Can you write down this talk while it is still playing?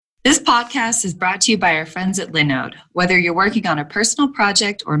This podcast is brought to you by our friends at Linode. Whether you're working on a personal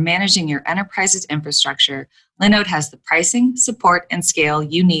project or managing your enterprise's infrastructure, Linode has the pricing, support, and scale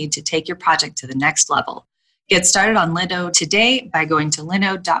you need to take your project to the next level. Get started on Linode today by going to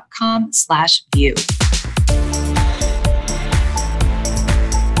linode.com/view.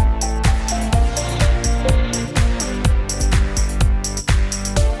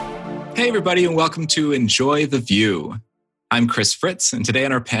 Hey, everybody, and welcome to Enjoy the View. I'm Chris Fritz, and today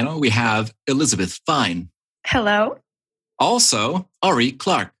on our panel, we have Elizabeth Fine. Hello. Also, Ari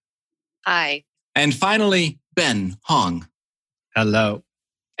Clark. Hi. And finally, Ben Hong. Hello.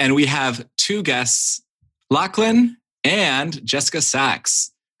 And we have two guests, Lachlan and Jessica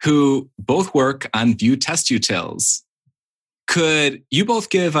Sachs, who both work on Vue test utils. Could you both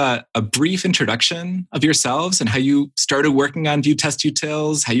give a brief introduction of yourselves and how you started working on Vue test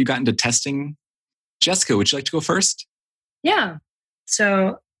utils, how you got into testing? Jessica, would you like to go first? Yeah.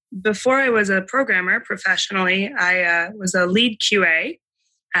 So before I was a programmer professionally, I was a lead QA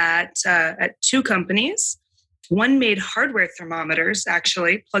at two companies. One made hardware thermometers,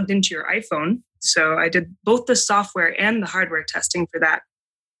 actually, plugged into your iPhone. So I did both the software and the hardware testing for that.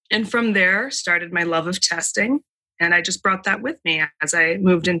 And from there, started my love of testing. And I just brought that with me as I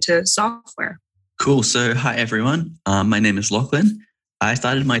moved into software. Cool. So hi, everyone. My name is Lachlan. I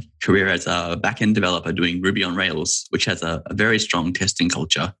started my career as a back-end developer doing Ruby on Rails, which has a very strong testing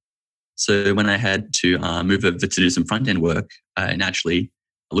culture. So when I had to move over to do some front-end work, I naturally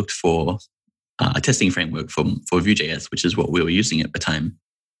looked for a testing framework for Vue.js, which is what we were using at the time.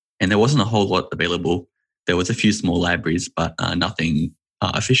 And there wasn't a whole lot available. There was a few small libraries, but nothing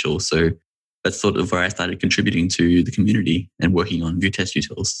official. So that's sort of where I started contributing to the community and working on Vue test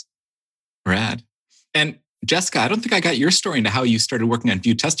utils. Rad. And Jessica, I don't think I got your story into how you started working on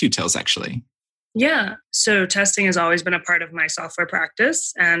Vue test utils, actually. Yeah. So testing has always been a part of my software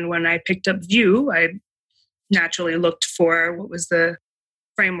practice. And when I picked up Vue, I naturally looked for what was the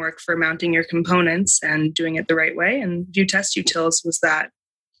framework for mounting your components and doing it the right way. And Vue test utils was that.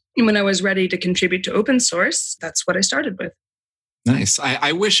 And when I was ready to contribute to open source, that's what I started with. Nice.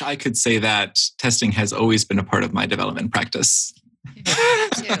 I wish I could say that testing has always been a part of my development practice.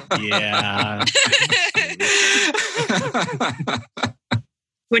 Yeah.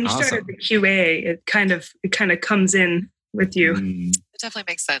 When you Awesome. started the QA, it kind of comes in with you. It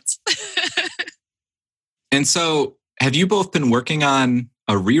definitely makes sense. And so have you both been working on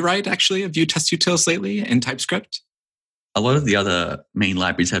a rewrite, actually, of Vue test utils lately in TypeScript? A lot of the other main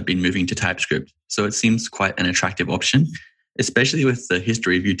libraries have been moving to TypeScript, so it seems quite an attractive option, especially with the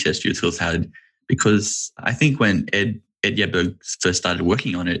history Vue test utils had, because I think when Ed Yeberg first started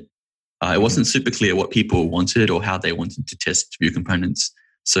working on it, it wasn't super clear what people wanted or how they wanted to test Vue components.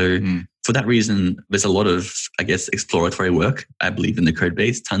 So for that reason, there's a lot of, I guess, exploratory work, I believe, in the code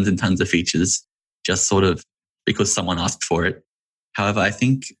base, tons and tons of features, just sort of because someone asked for it. However, I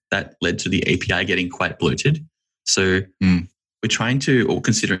think that led to the API getting quite bloated. So we're trying to, or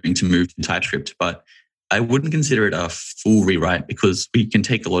considering to move to TypeScript, but I wouldn't consider it a full rewrite because we can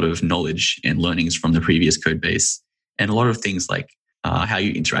take a lot of knowledge and learnings from the previous code base. And a lot of things like how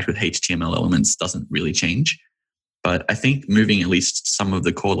you interact with HTML elements doesn't really change. But I think moving at least some of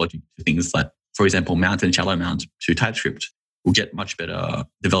the core logic to things like, for example, mount and shallow mount to TypeScript will get much better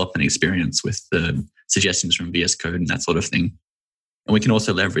development experience with the suggestions from VS Code and that sort of thing. And we can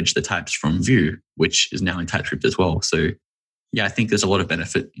also leverage the types from Vue, which is now in TypeScript as well. So yeah, I think there's a lot of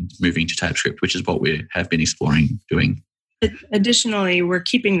benefit in moving to TypeScript, which is what we have been exploring doing. Additionally, we're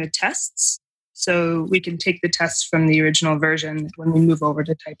keeping the tests. So we can take the tests from the original version when we move over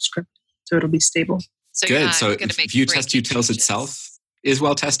to TypeScript. So it'll be stable. So Good. So Vue great test utils changes. itself is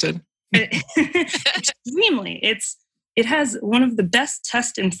well tested? Extremely. It has one of the best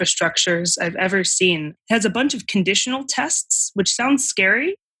test infrastructures I've ever seen. It has a bunch of conditional tests, which sounds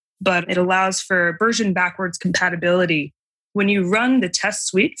scary, but it allows for version backwards compatibility. When you run the test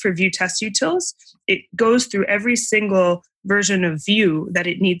suite for Vue test utils, it goes through every single version of Vue that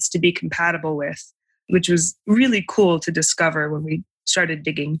it needs to be compatible with, which was really cool to discover when we started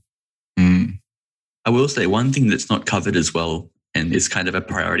digging. I will say one thing that's not covered as well, and is kind of a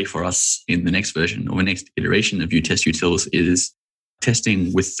priority for us in the next version or the next iteration of Vue test utils, is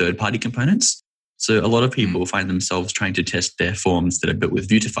testing with third-party components. So a lot of people find themselves trying to test their forms that are built with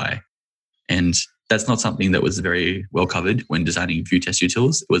Vuetify. And that's not something that was very well covered when designing Vue test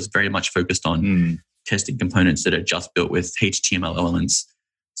utils. It was very much focused on testing components that are just built with HTML elements.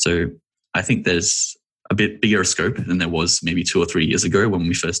 So I think there's a bit bigger scope than there was maybe 2 or 3 years ago when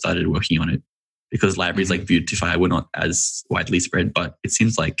we first started working on it, because libraries like Vuetify were not as widely spread, but it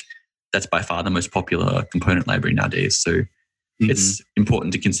seems like that's by far the most popular component library nowadays. So it's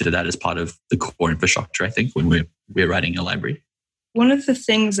important to consider that as part of the core infrastructure, I think, when we're writing a library. One of the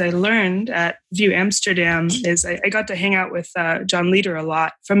things I learned at Vue Amsterdam is I got to hang out with John Leader a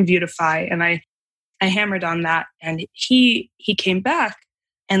lot from Vuetify, and I hammered on that. And he came back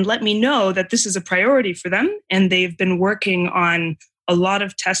and let me know that this is a priority for them, and they've been working on a lot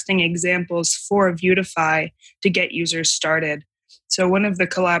of testing examples for Vuetify to get users started. So one of the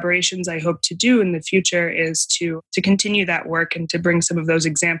collaborations I hope to do in the future is to continue that work and to bring some of those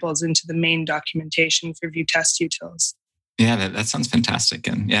examples into the main documentation for Vue test utils. Yeah, that sounds fantastic.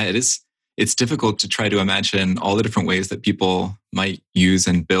 And yeah, it's difficult to try to imagine all the different ways that people might use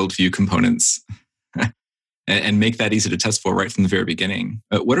and build Vue components and make that easy to test for right from the very beginning.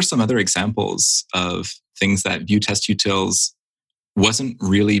 What are some other examples of things that Vue test utils wasn't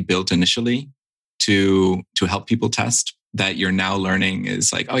really built initially to help people test, that you're now learning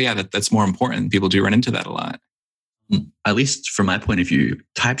is like, oh yeah, that's more important. People do run into that a lot. At least from my point of view,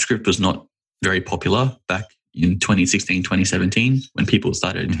 TypeScript was not very popular back in 2016, 2017, when people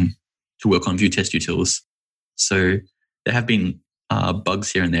started to work on Vue test utils. So there have been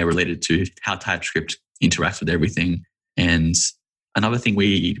bugs here and there related to how TypeScript interacts with everything. And another thing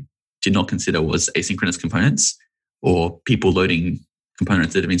we did not consider was asynchronous components, or people loading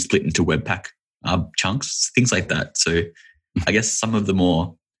components that have been split into Webpack chunks, things like that. So I guess some of the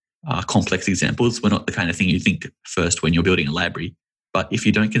more complex examples were not the kind of thing you think first when you're building a library. But if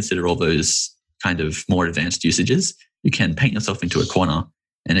you don't consider all those kind of more advanced usages, you can paint yourself into a corner,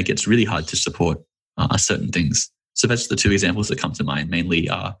 and it gets really hard to support certain things. So that's the two examples that come to mind, mainly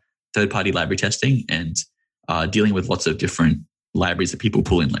third-party library testing and dealing with lots of different libraries that people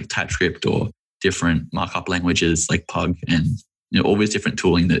pull in, like TypeScript, or different markup languages like Pug, and all these different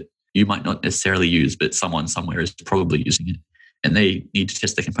tooling that you might not necessarily use, but someone somewhere is probably using it, and they need to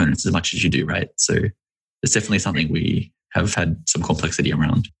test the components as much as you do, right? So it's definitely something we have had some complexity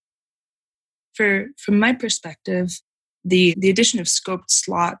around. From my perspective, the addition of scoped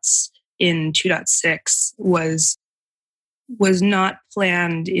slots in 2.6 was not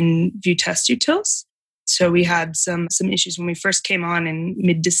planned in Vue test utils. So we had some issues when we first came on in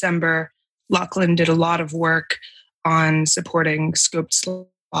mid-December. Lachlan did a lot of work on supporting scoped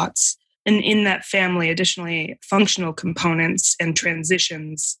slots. And in that family, additionally, functional components and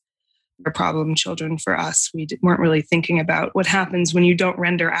transitions are problem children for us. We weren't really thinking about what happens when you don't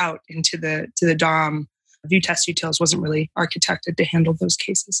render out into the DOM. Vue test utils wasn't really architected to handle those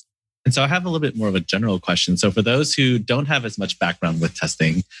cases. And so I have a little bit more of a general question. So for those who don't have as much background with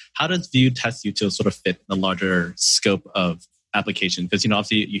testing, how does Vue test utils sort of fit in the larger scope of application? Because,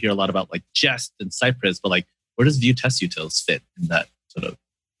 obviously you hear a lot about like Jest and Cypress, but like, where does Vue test utils fit in that sort of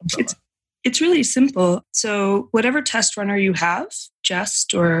umbrella? It's really simple. So whatever test runner you have,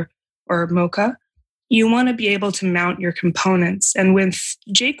 Jest or Mocha, you want to be able to mount your components. And with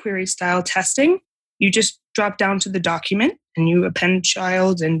jQuery style testing, you just drop down to the document and you append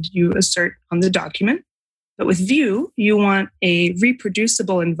child and you assert on the document. But with Vue, you want a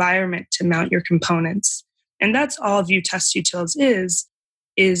reproducible environment to mount your components. And that's all Vue test utils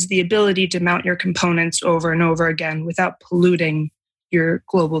is the ability to mount your components over and over again without polluting your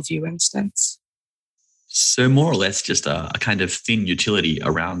global Vue instance. So more or less just a kind of thin utility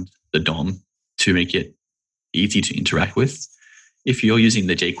around the DOM to make it easy to interact with. If you're using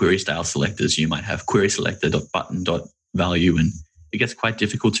the jQuery style selectors, you might have query selector.button.value, and it gets quite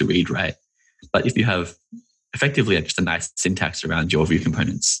difficult to read, right? But if you have effectively just a nice syntax around your Vue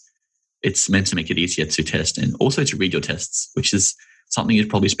components, it's meant to make it easier to test and also to read your tests, which is something you'd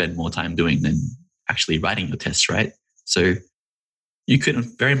probably spend more time doing than actually writing your tests, right? So you could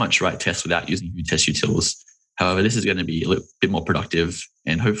very much write tests without using Vue test utils. However, this is going to be a little bit more productive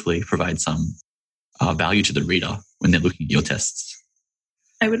and hopefully provide some value to the reader when they're looking at your tests.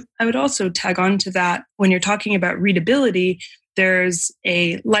 I would also tag on to that. When you're talking about readability, there's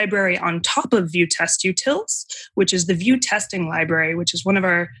a library on top of Vue test utils, which is the Vue testing library, which is one of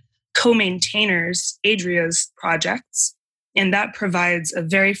our co-maintainers, Adria's projects. And that provides a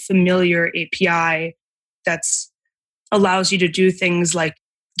very familiar API that allows you to do things like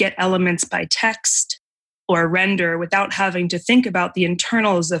get elements by text or render without having to think about the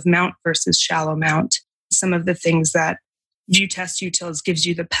internals of mount versus shallow mount. Some of the things that Vue test utils gives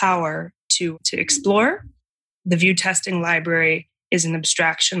you the power to explore. The Vue testing library is an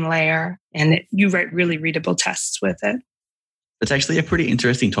abstraction layer, and you write really readable tests with it. It's actually a pretty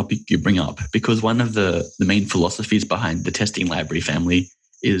interesting topic you bring up, because one of the main philosophies behind the testing library family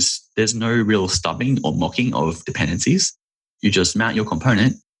is there's no real stubbing or mocking of dependencies. You just mount your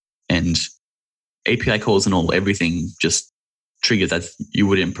component and API calls and everything just triggers as you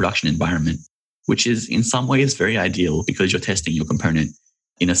would in production environment. which is in some ways very ideal because you're testing your component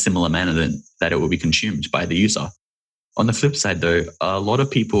in a similar manner that it will be consumed by the user. On the flip side, though, a lot of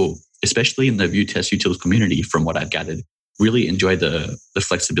people, especially in the Vue test utils community, from what I've gathered, really enjoy the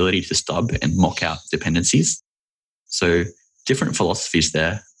flexibility to stub and mock out dependencies. So different philosophies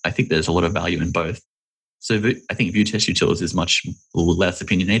there. I think there's a lot of value in both. So I think Vue test utils is much less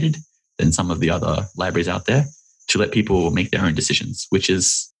opinionated than some of the other libraries out there to let people make their own decisions, which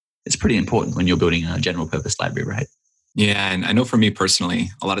is it's pretty important when you're building a general purpose library, right? Yeah, and I know for me personally,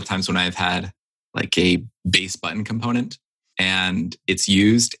 a lot of times when I've had like a base button component and it's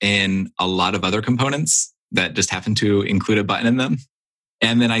used in a lot of other components that just happen to include a button in them,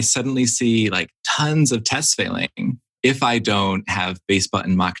 and then I suddenly see like tons of tests failing if I don't have base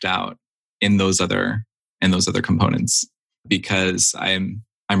button mocked out in those other components, because I'm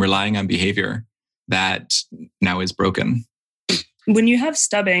relying on behavior that now is broken. When you have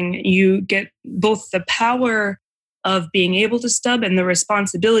stubbing, you get both the power of being able to stub and the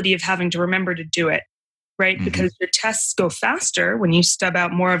responsibility of having to remember to do it, right? Mm-hmm. Because your tests go faster when you stub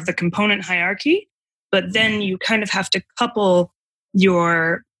out more of the component hierarchy, but then you kind of have to couple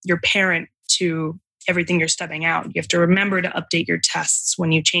your parent to everything you're stubbing out. You have to remember to update your tests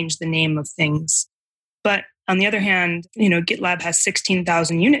when you change the name of things. But on the other hand, GitLab has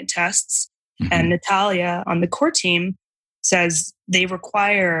 16,000 unit tests, mm-hmm. and Natalia on the core team says they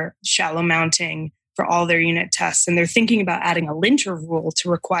require shallow mounting for all their unit tests. And they're thinking about adding a linter rule to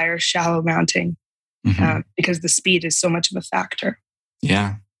require shallow mounting, mm-hmm. Because the speed is so much of a factor.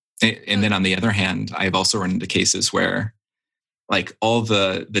 Yeah. And then on the other hand, I've also run into cases where like all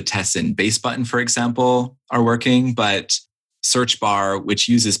the tests in base button, for example, are working, but search bar, which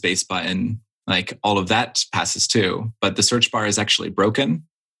uses base button, like all of that passes too. But the search bar is actually broken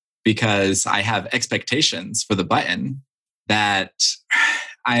because I have expectations for the button that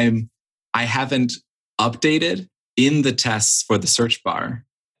I haven't updated in the tests for the search bar,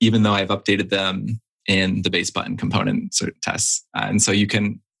 even though I've updated them in the base button component tests. And so you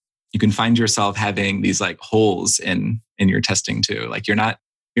can find yourself having these like holes in your testing too. Like you're not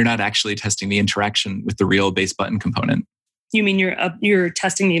actually testing the interaction with the real base button component. You mean you're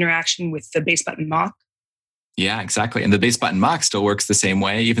testing the interaction with the base button mock? Yeah, exactly. And the base button mock still works the same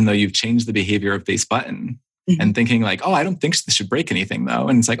way, even though you've changed the behavior of base button. Mm-hmm. And thinking like, oh, I don't think this should break anything though.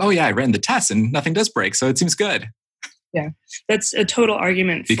 And it's like, oh yeah, I ran the test and nothing does break. So it seems good. Yeah, that's a total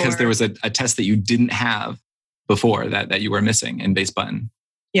argument. Because there was a test that you didn't have before that you were missing in base button.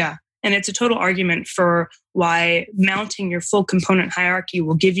 Yeah. And it's a total argument for why mounting your full component hierarchy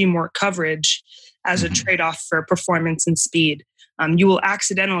will give you more coverage as mm-hmm. a trade-off for performance and speed. You will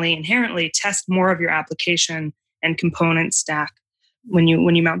accidentally, inherently test more of your application and component stack when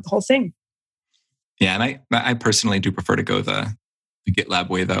you mount the whole thing. Yeah, and I personally do prefer to go the GitLab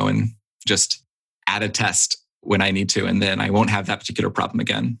way though, and just add a test when I need to, and then I won't have that particular problem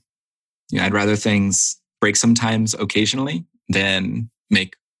again. I'd rather things break sometimes occasionally than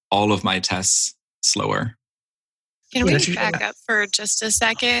make all of my tests slower. Can we back up for just a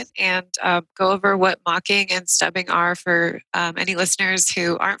second and go over what mocking and stubbing are for any listeners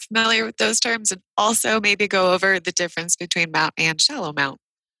who aren't familiar with those terms, and also maybe go over the difference between mount and shallow mount?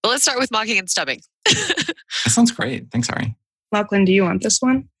 But let's start with mocking and stubbing. That sounds great. Thanks, Ari. Lachlan, do you want this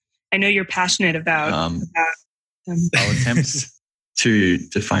one? I know you're passionate about I'll attempt to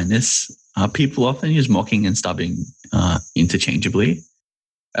define this. People often use mocking and stubbing interchangeably.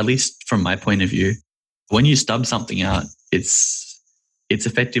 At least from my point of view, when you stub something out, it's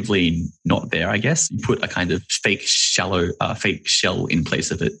effectively not there, I guess. You put a kind of fake shell in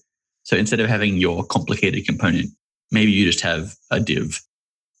place of it. So instead of having your complicated component, maybe you just have a div,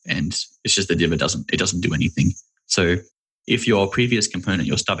 and it's just a div. It doesn't do anything. So if your previous component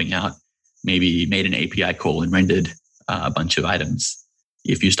you're stubbing out maybe made an API call and rendered a bunch of items,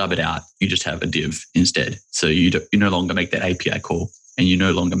 if you stub it out, you just have a div instead. So you no longer make that API call, and you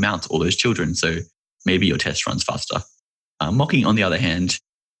no longer mount all those children. So maybe your test runs faster. Mocking, on the other hand,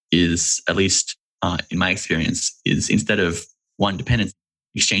 is, at least in my experience, is instead of one dependency,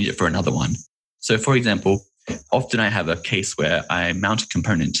 exchange it for another one. So for example, often I have a case where I mount a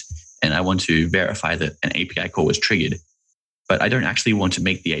component and I want to verify that an API call was triggered, but I don't actually want to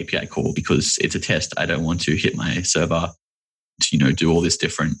make the API call because it's a test. I don't want to hit my server to do all this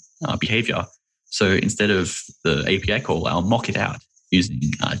different behavior. So instead of the API call, I'll mock it out using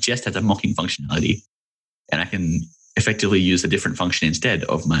Jest as a mocking functionality. And I can effectively use a different function instead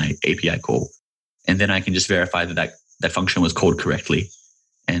of my API call. And then I can just verify that function was called correctly.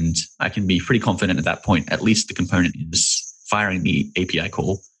 And I can be pretty confident at that point, at least the component is firing the API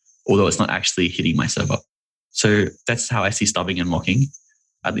call, although it's not actually hitting my server. So that's how I see stubbing and mocking.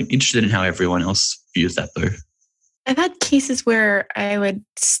 I'm interested in how everyone else views that though. I've had cases where I would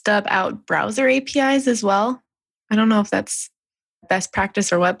stub out browser APIs as well. I don't know if that's best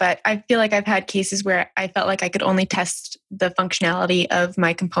practice or what, but I feel like I've had cases where I felt like I could only test the functionality of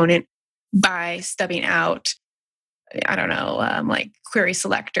my component by stubbing out, I don't know, like query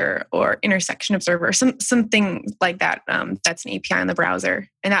selector or intersection observer, something like that. That's an API in the browser.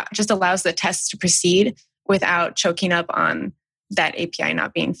 And that just allows the test to proceed without choking up on that API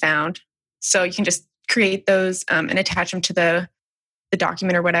not being found. So you can just create those and attach them to the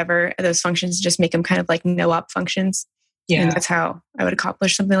document or whatever. Those functions, just make them kind of like no-op functions. Yeah. And that's how I would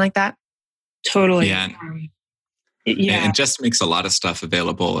accomplish something like that. Totally. Yeah. It just makes a lot of stuff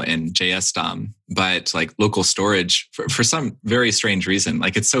available in JS DOM, but like local storage for some very strange reason,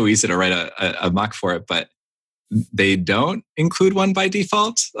 like it's so easy to write a mock for it, but they don't include one by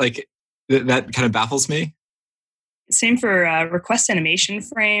default. Like that kind of baffles me. Same for request animation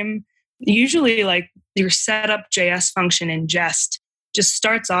frame. Usually like your setup JS function in Jest just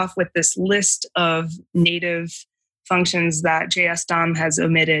starts off with this list of native functions that JS DOM has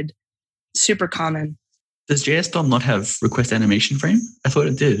omitted. Super common. Does JS DOM not have request animation frame? I thought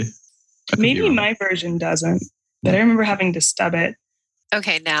it did. Maybe my version doesn't, but I remember having to stub it.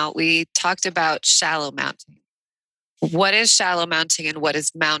 Okay, now we talked about shallow mounting. What is shallow mounting and what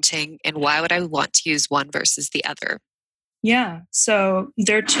is mounting, and why would I want to use one versus the other? Yeah, so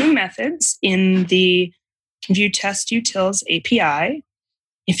there are two methods in the Vue Test Utils API.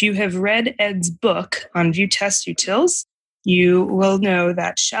 If you have read Ed's book on Vue Test Utils, you will know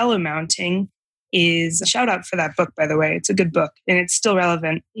that shallow mounting is a shout out for that book, by the way. It's a good book and it's still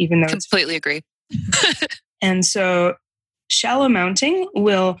relevant, even though completely agree. And so shallow mounting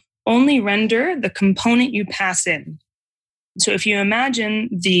will only render the component you pass in. So if you imagine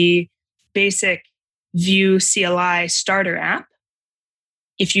the basic Vue CLI starter app,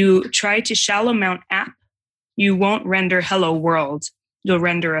 if you try to shallow mount app, you won't render hello world. You'll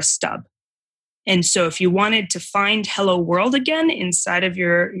render a stub. And so if you wanted to find hello world again inside of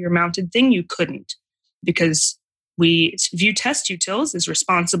your mounted thing, you couldn't, because Vue Test Utils is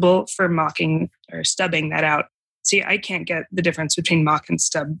responsible for mocking or stubbing that out. See, I can't get the difference between mock and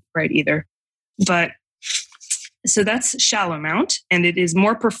stub right either. But so that's shallow mount, and it is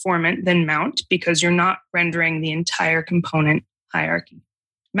more performant than mount because you're not rendering the entire component hierarchy.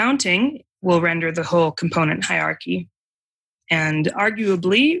 Mounting will render the whole component hierarchy and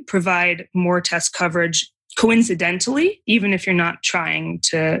arguably provide more test coverage coincidentally, even if you're not trying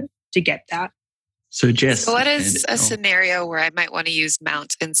to get that. So what is a scenario where I might want to use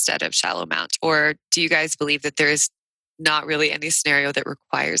mount instead of shallow mount? Or do you guys believe that there is not really any scenario that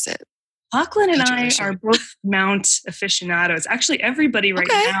requires it? Lachlan and I are both mount aficionados. Actually, everybody right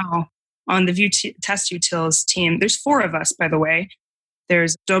now on the Vue Test Utils team, there's 4 of us, by the way.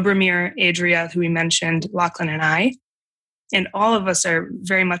 There's Dobromir, Adria, who we mentioned, Lachlan and I. And all of us are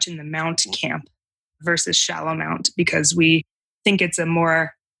very much in the mount camp versus shallow mount because we think it's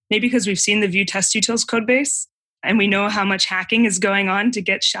maybe because we've seen the Vue Test Utils code base and we know how much hacking is going on to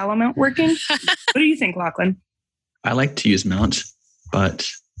get shallow mount working. What do you think, Lachlan? I like to use mount, but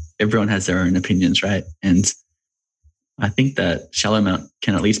everyone has their own opinions, right? And I think that shallow mount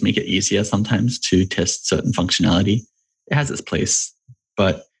can at least make it easier sometimes to test certain functionality. It has its place,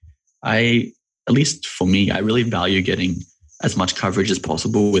 but at least for me, I really value getting as much coverage as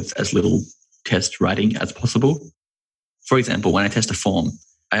possible with as little test writing as possible. For example, when I test a form,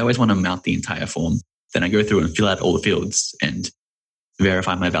 I always want to mount the entire form. Then I go through and fill out all the fields and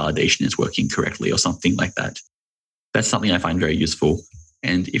verify my validation is working correctly or something like that. That's something I find very useful.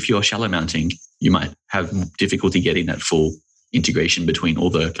 And if you're shallow mounting, you might have difficulty getting that full integration between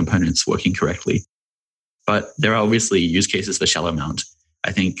all the components working correctly. But there are obviously use cases for shallow mount.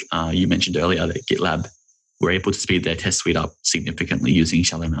 I think you mentioned earlier that GitLab were able to speed their test suite up significantly using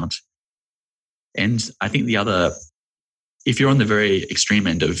shallow mount. And I think if you're on the very extreme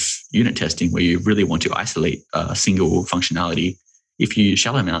end of unit testing where you really want to isolate a single functionality, if you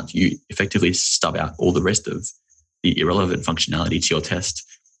shallow mount, you effectively stub out all the rest of the irrelevant functionality to your test.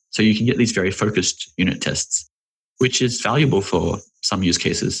 So you can get these very focused unit tests, which is valuable for some use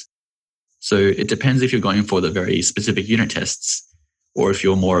cases. So it depends if you're going for the very specific unit tests or if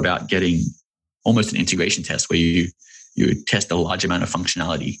you're more about getting almost an integration test where you test a large amount of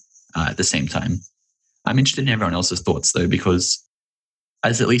functionality at the same time. I'm interested in everyone else's thoughts though, because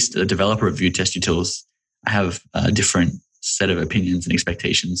as at least a developer of Vue Test Utils, I have a different set of opinions and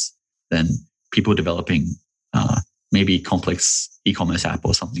expectations than people developing maybe complex e-commerce app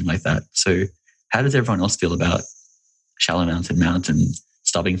or something like that. So how does everyone else feel about shallow mount and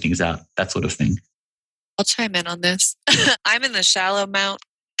stubbing things out, that sort of thing? I'll chime in on this. I'm in the shallow mount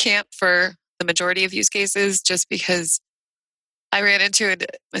camp for the majority of use cases just because I ran into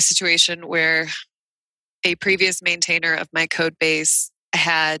a situation where a previous maintainer of my code base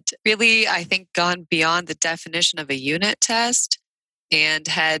had really, I think, gone beyond the definition of a unit test and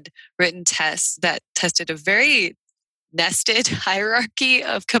had written tests that tested a very nested hierarchy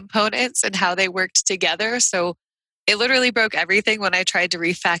of components and how they worked together. So it literally broke everything when I tried to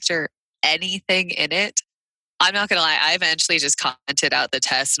refactor anything in it. I'm not going to lie, I eventually just commented out the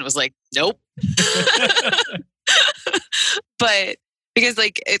test and was like, nope. But because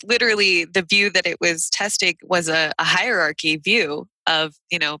like it literally, the view that it was testing was a hierarchy view of,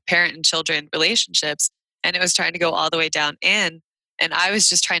 parent and children relationships. And it was trying to go all the way down in. And I was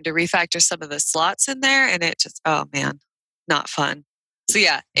just trying to refactor some of the slots in there. And it just, oh man, not fun. So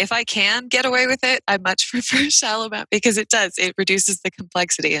yeah, if I can get away with it, I much prefer shallow map because it reduces the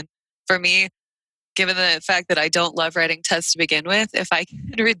complexity. And for me, given the fact that I don't love writing tests to begin with, if I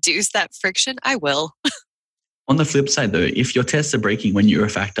can reduce that friction, I will. On the flip side though, if your tests are breaking when you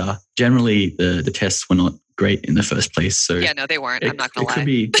refactor, generally the tests were not great in the first place. So yeah, no, they weren't. I'm not going to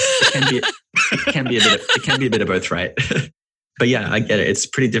lie. It can be a bit of both, right? But yeah, I get it. It's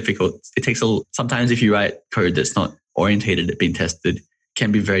pretty difficult. It takes sometimes if you write code that's not orientated at being tested, it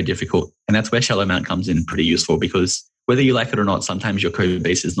can be very difficult. And that's where shallow mount comes in pretty useful because whether you like it or not, sometimes your code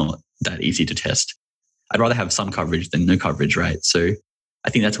base is not that easy to test. I'd rather have some coverage than no coverage, right? So I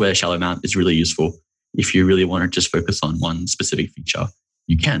think that's where shallow mount is really useful. If you really want to just focus on one specific feature,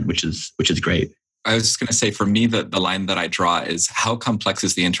 you can, which is great. I was just going to say, for me, the line that I draw is how complex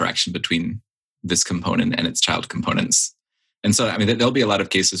is the interaction between this component and its child components. And so, I mean, there'll be a lot of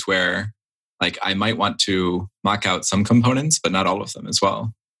cases where like I might want to mock out some components, but not all of them as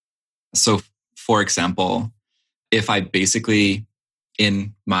well. So for example, if I basically,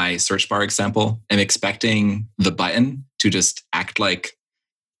 in my search bar example, am expecting the button to just act like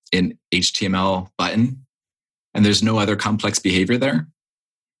an HTML button, and there's no other complex behavior there,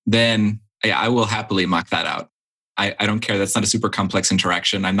 then I will happily mock that out. I don't care. That's not a super complex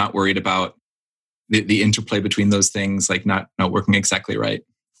interaction. I'm not worried about the interplay between those things, like not working exactly right.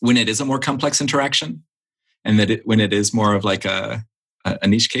 When it is a more complex interaction, and when it is more of like a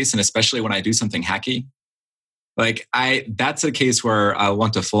niche case, and especially when I do something hacky, that's a case where I'll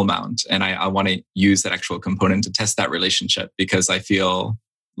want a full mount, and I want to use that actual component to test that relationship because I feel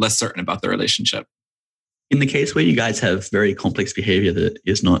less certain about the relationship. In the case where you guys have very complex behavior that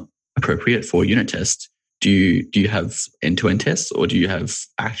is not appropriate for unit tests, do you have end-to-end tests or do you have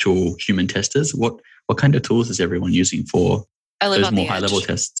actual human testers? What kind of tools is everyone using for those more high-level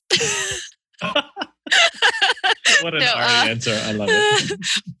tests? What an Ari answer. I love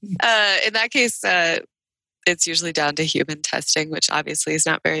it. In that case, it's usually down to human testing, which obviously is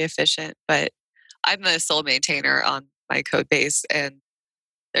not very efficient, but I'm the sole maintainer on my code base and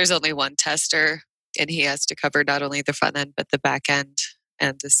there's only one tester and he has to cover not only the front end, but the back end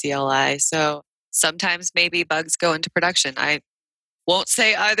and the CLI. So sometimes maybe bugs go into production. I won't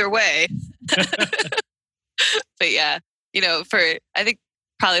say either way. But yeah, I think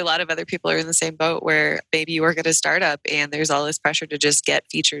probably a lot of other people are in the same boat where maybe you work at a startup and there's all this pressure to just get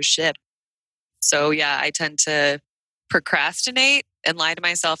features shipped. So yeah, I tend to procrastinate and lie to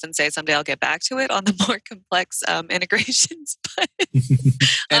myself and say someday I'll get back to it on the more complex integrations. But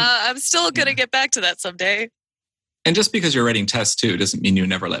I'm still going to get back to that someday. And just because you're writing tests too doesn't mean you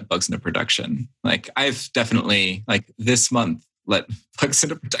never let bugs into production. Like I've definitely, this month, let bugs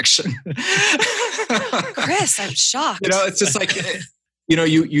into production. Chris, I'm shocked. It's just like,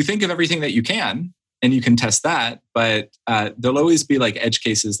 you think of everything that you can and you can test that, but there'll always be like edge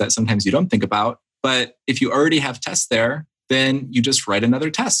cases that sometimes you don't think about. But if you already have tests there, then you just write another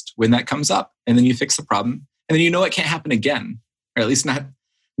test when that comes up and then you fix the problem. And then it can't happen again, or at least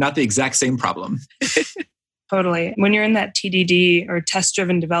not the exact same problem. Totally. When you're in that TDD or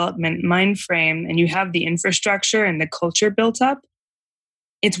test-driven development mind frame and you have the infrastructure and the culture built up,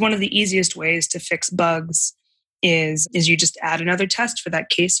 it's one of the easiest ways to fix bugs is you just add another test for that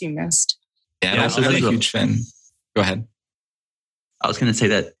case you missed. Yeah, and also I'm a huge fan. Go ahead. I was going to say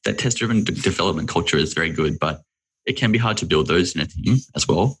that test-driven development culture is very good, but it can be hard to build those in a team as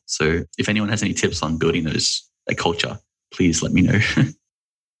well. So if anyone has any tips on building that culture, please let me know.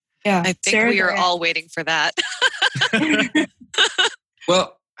 Yeah, I think we are all waiting for that.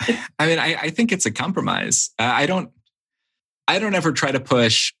 Well, I mean, I think it's a compromise. I don't ever try to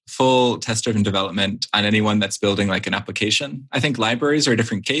push full test-driven development on anyone that's building like an application. I think libraries are a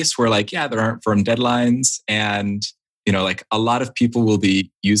different case where there aren't firm deadlines and, a lot of people will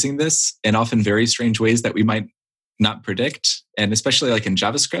be using this in often very strange ways that we might not predict. And especially like in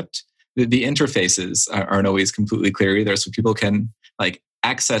JavaScript, the interfaces aren't always completely clear either. So people can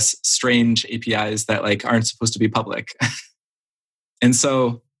access strange APIs that like aren't supposed to be public. And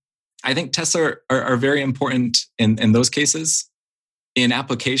so I think tests are very important in those cases. In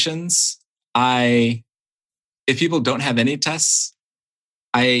applications, if people don't have any tests,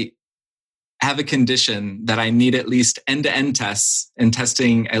 I have a condition that I need at least end-to-end tests and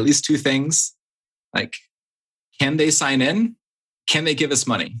testing at least two things. Like, can they sign in? Can they give us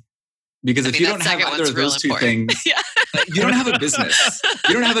money? Because if you don't have either of those two things, you don't have a business.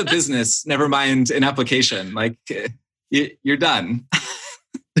 You don't have a business, never mind an application. Like, you're done.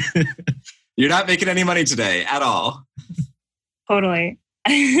 You're not making any money today at all. Totally.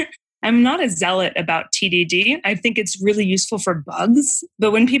 I'm not a zealot about TDD. I think it's really useful for bugs.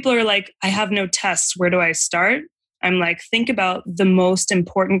 But when people are like, I have no tests, where do I start? I'm like, think about the most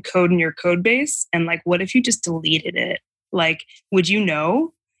important code in your code base. And like, what if you just deleted it? Like, would you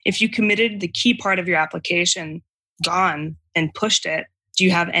know? If you committed the key part of your application, gone, and pushed it, do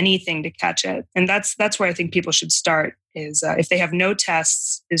you have anything to catch it? And that's where I think people should start is if they have no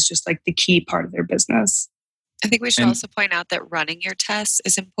tests, is just like the key part of their business. I think we should also point out that running your tests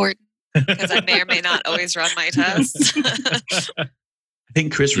is important because I may or may not always run my tests. I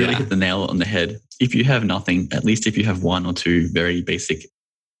think Chris really hit the nail on the head. If you have nothing, at least if you have one or two very basic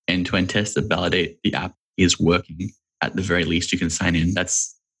end-to-end tests that validate the app is working, at the very least you can sign in.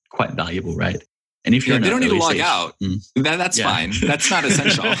 That's quite valuable, right? And if you're they don't need to log out. That's fine. That's not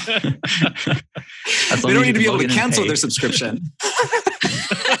essential. They don't need to be able to cancel their subscription.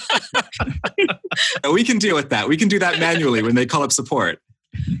 We can deal with that. We can do that manually when they call up support.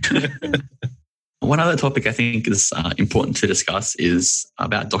 One other topic I think is important to discuss is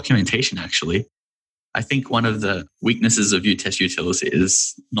about documentation, actually. I think one of the weaknesses of Vue test utils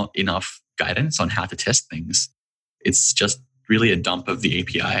is not enough guidance on how to test things. It's just really a dump of the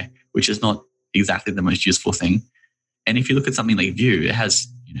API, which is not exactly the most useful thing. And if you look at something like Vue, it has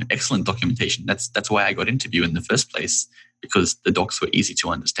excellent documentation. That's why I got into Vue in the first place, because the docs were easy to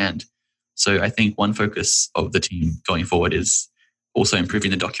understand. So I think one focus of the team going forward is also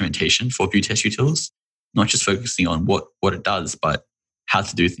improving the documentation for Vue test utils, not just focusing on what it does, but how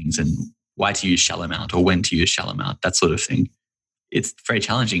to do things and why to use shallow mount or when to use shallow mount, that sort of thing. It's very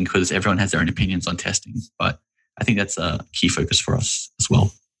challenging because everyone has their own opinions on testing, but I think that's a key focus for us as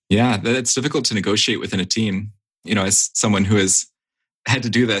well. Yeah, it's difficult to negotiate within a team. As someone who has had to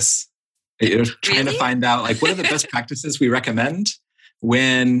do this, trying to find out like what are the best practices we recommend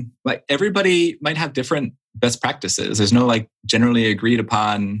when like everybody might have different best practices. There's no like generally agreed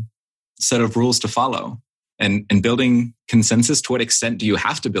upon set of rules to follow. And building consensus, to what extent do you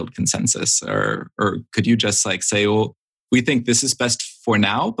have to build consensus? Or could you just like say, well, we think this is best for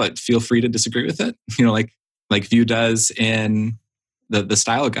now, but feel free to disagree with it? Like Vue does in the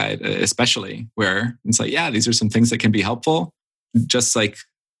style guide, especially, where it's like, yeah, these are some things that can be helpful. Just like,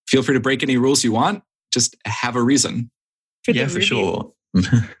 feel free to break any rules you want. Just have a reason. For sure.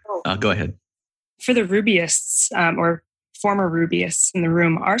 Go ahead. For the Rubyists or former Rubyists in the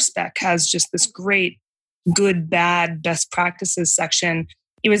room, RSpec has just this great good, bad, best practices section.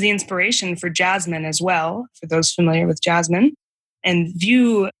 It was the inspiration for Jasmine as well, for those familiar with Jasmine. And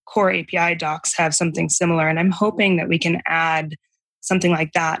Vue core API docs have something similar. And I'm hoping that we can add something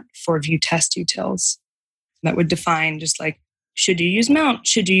like that for Vue test utils that would define just like, should you use mount?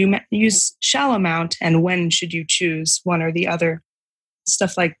 Should you use shallow mount? And when should you choose one or the other?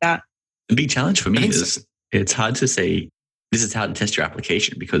 Stuff like that. The big challenge for me is it's hard to say this is how to test your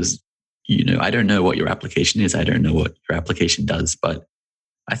application because, I don't know what your application is. I don't know what your application does, but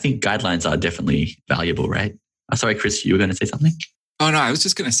I think guidelines are definitely valuable, right? Sorry, Chris, you were going to say something? Oh, no, I was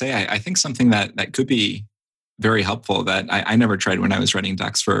just going to say, I think something that could be very helpful that I never tried when I was writing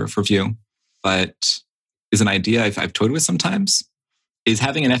docs for Vue, but is an idea I've toyed with sometimes, is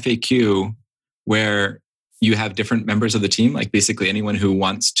having an FAQ where you have different members of the team, like basically anyone who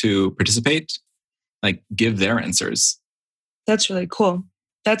wants to participate, like give their answers. That's really cool.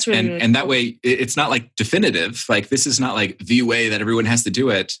 That's really, really and cool. That way it's not like definitive. Like this is not like the way that everyone has to do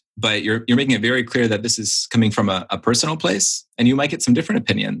it, but you're making it very clear that this is coming from a personal place, and you might get some different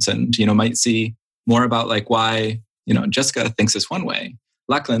opinions, and might see more about like why Jessica thinks this one way,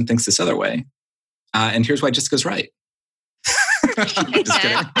 Lachlan thinks this other way, and here's why Jessica's right. Just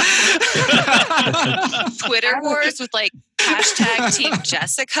kidding. Twitter wars with like hashtag Team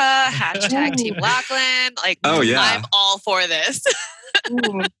Jessica, hashtag Team Lachlan. Like, oh yeah, I'm all for this.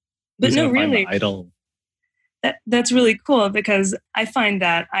 But no, really, that's really cool because I find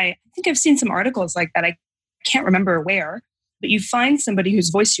that I think I've seen some articles like that. I can't remember where, but you find somebody whose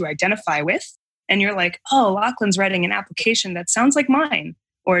voice you identify with, and you're like, oh, Lachlan's writing an application that sounds like mine,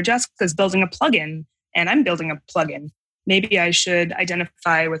 or Jessica's building a plugin, and I'm building a plugin. maybe I should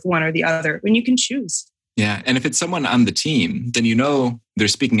identify with one or the other, when you can choose. Yeah. And if it's someone on the team, then you know they're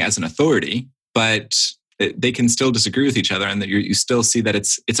speaking as an authority, but they can still disagree with each other, and that you still see that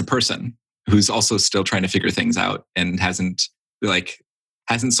it's a person who's also still trying to figure things out and hasn't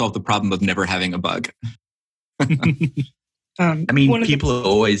solved the problem of never having a bug. I mean, people are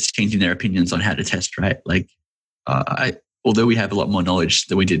always changing their opinions on how to test, right? Like, although we have a lot more knowledge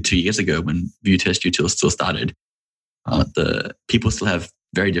than we did 2 years ago when Vue Test Utils still started, the people still have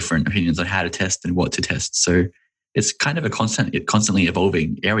very different opinions on how to test and what to test. So it's kind of a constantly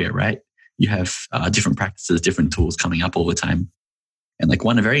evolving area, right? You have different practices, different tools coming up all the time. And like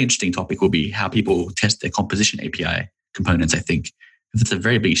one very interesting topic will be how people test their composition API components, I think. It's a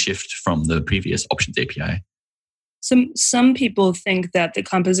very big shift from the previous options API. Some people think that the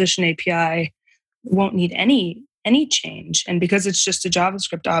composition API won't need any change. And because it's just a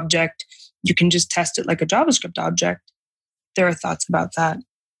JavaScript object, you can just test it like a JavaScript object. There are thoughts about that.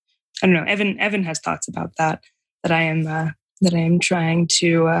 I don't know. Evan has thoughts about that I am trying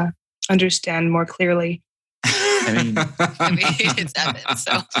to understand more clearly. I mean, it's Evan,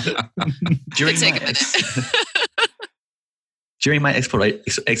 so during take a minute. During my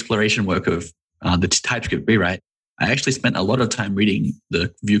exploration work of the TypeScript rewrite, I actually spent a lot of time reading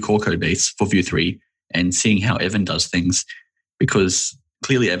the Vue core code base for Vue 3 and seeing how Evan does things, because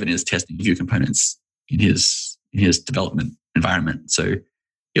clearly Evan is testing Vue components in his development environment. So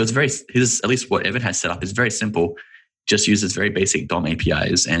it was at least what Evan has set up is very simple. Just uses very basic DOM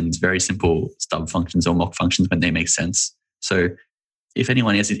APIs and very simple stub functions or mock functions when they make sense. So if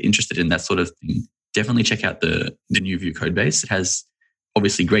anyone is interested in that sort of thing, definitely check out the new Vue code base. It has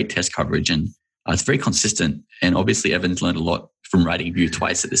obviously great test coverage, and it's very consistent. And obviously Evan's learned a lot from writing Vue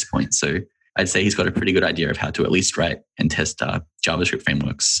twice at this point. So I'd say he's got a pretty good idea of how to at least write and test JavaScript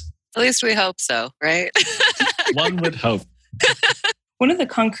frameworks. At least we hope so, right? One would hope. One of the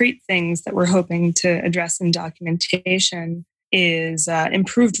concrete things that we're hoping to address in documentation is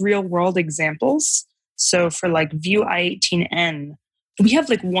improved real-world examples. So for like Vue I18N, we have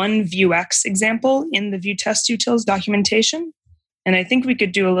like one Vuex example in the Vue Test Utils documentation, and I think we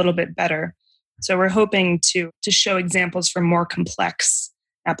could do a little bit better. So we're hoping to show examples for more complex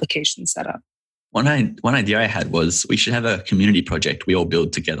application setup. One idea I had was we should have a community project we all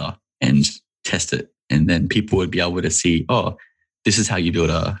build together and test it, and then people would be able to see, oh, this is how you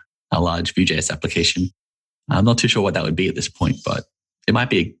build a large Vue.js application. I'm not too sure what that would be at this point, but it might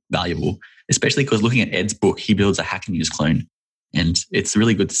be valuable, especially because looking at Ed's book, he builds a Hacker News clone, and it's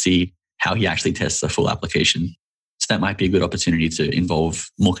really good to see how he actually tests a full application. So that might be a good opportunity to involve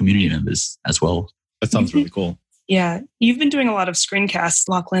more community members as well. That sounds really cool. Yeah, you've been doing a lot of screencasts,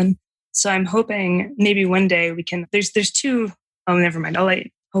 Lachlan. So I'm hoping maybe one day we can. There's two. Oh, never mind. I'll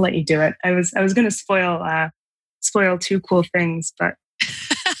let you do it. I was going to spoil two cool things, but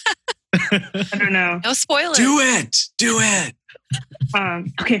I don't know. No spoilers. Do it.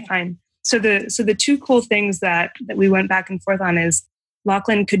 Okay, fine. So the two cool things that we went back and forth on is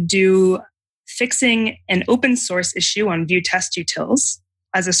Lachlan could do fixing an open source issue on Vue Test Utils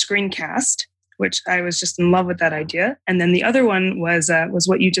as a screencast, which I was just in love with that idea. And then the other one was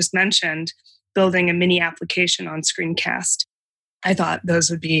what you just mentioned, building a mini application on screencast. I thought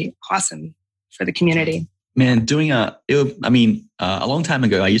those would be awesome for the community. Man, a long time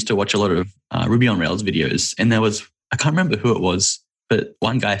ago, I used to watch a lot of Ruby on Rails videos, and I can't remember who it was, but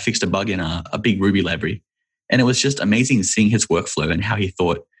one guy fixed a bug in a big Ruby library, and it was just amazing seeing his workflow and how he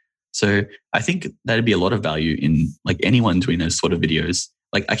thought. So I think that'd be a lot of value in like anyone doing those sort of videos.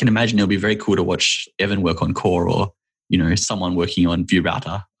 Like I can imagine it'll be very cool to watch Evan work on Core, or someone working on Vue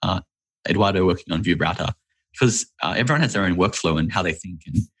Router, Eduardo working on Vue Router, because everyone has their own workflow and how they think,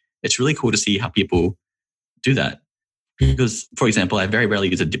 and it's really cool to see how people do that. Because, for example, I very rarely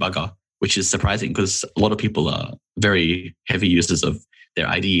use a debugger, which is surprising because a lot of people are very heavy users of their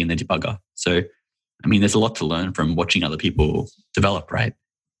IDE and their debugger. So, I mean, there's a lot to learn from watching other people develop, right?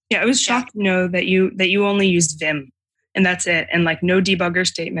 Yeah, I was shocked to know that you only use Vim and that's it, and like no debugger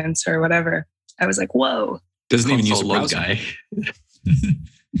statements or whatever. I was like, whoa. Doesn't even use a browser. Guy.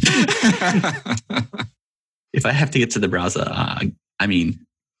 If I have to get to the browser,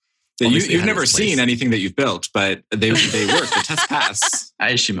 you've never seen anything that you've built, but they work. The test pass. I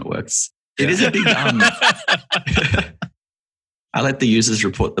assume it works. Yeah. It is a big. I let the users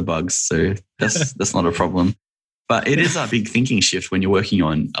report the bugs, so that's not a problem. But it is a big thinking shift when you're working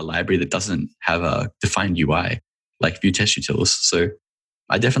on a library that doesn't have a defined UI, like Vue Test Utils. So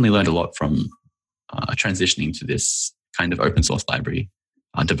I definitely learned a lot from transitioning to this kind of open source library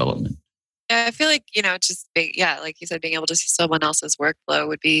development. I feel like, like you said, being able to see someone else's workflow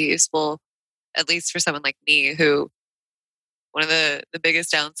would be useful, at least for someone like me who one of the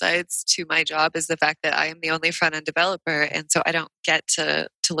biggest downsides to my job is the fact that I am the only front-end developer. And so I don't get to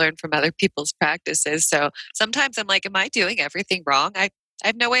learn from other people's practices. So sometimes I'm like, am I doing everything wrong? I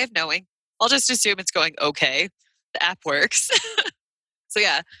have no way of knowing. I'll just assume it's going okay. The app works. So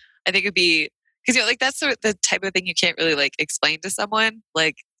yeah, I think it'd be, because like that's the type of thing you can't really like explain to someone.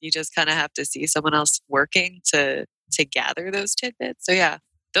 Like you just kind of have to see someone else working to gather those tidbits. So yeah,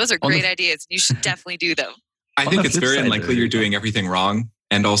 those are great ideas. You should definitely do them. I think it's very unlikely you're doing everything wrong,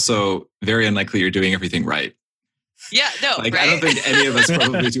 and also very unlikely you're doing everything right. Yeah, no, like right? I don't think any of us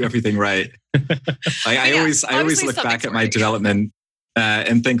probably do everything right. Like I always look back at my development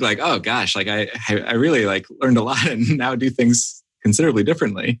and think like, oh gosh, like I really like learned a lot and now do things considerably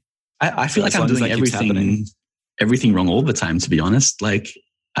differently. I feel like I'm doing everything wrong all the time, to be honest. Like,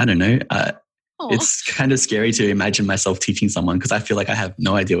 I don't know. It's kind of scary to imagine myself teaching someone because I feel like I have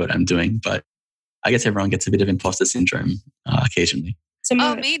no idea what I'm doing. But I guess everyone gets a bit of imposter syndrome occasionally.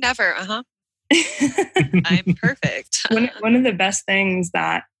 Me never. I'm perfect. One of the best things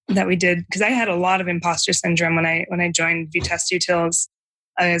that we did, because I had a lot of imposter syndrome when I joined Vue Test Utils,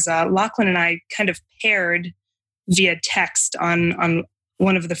 is Lachlan and I kind of paired via text on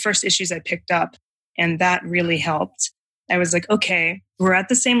one of the first issues I picked up, and that really helped. I was like, okay, we're at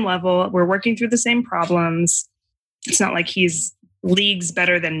the same level. We're working through the same problems. It's not like he's leagues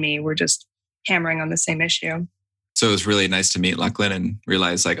better than me. We're just hammering on the same issue. So it was really nice to meet Lachlan and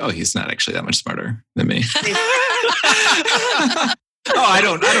realize like, oh, he's not actually that much smarter than me. Oh, I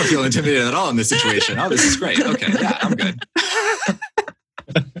don't feel intimidated at all in this situation. Oh, this is great. Okay, yeah, I'm good.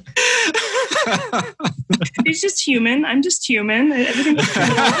 He's just human. I'm just human. Everything's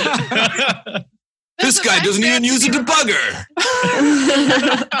This guy doesn't even use a debugger.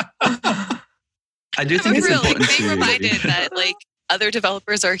 I do think it's important being reminded that like other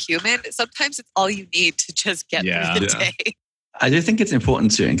developers are human. Sometimes it's all you need to just get through the day. I do think it's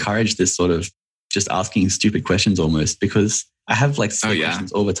important to encourage this sort of just asking stupid questions almost, because I have like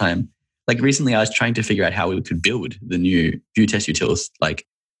questions all the time. Like recently I was trying to figure out how we could build the new Vue Test Utils, like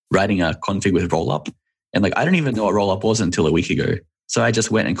writing a config with rollup. And like, I don't even know what rollup was until a week ago. So I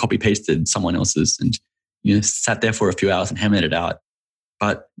just went and copy pasted someone else's and, sat there for a few hours and hammered it out.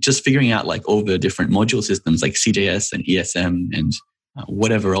 But just figuring out like all the different module systems like CJS and ESM and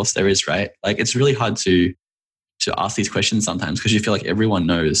whatever else there is, right? Like it's really hard to ask these questions sometimes because you feel like everyone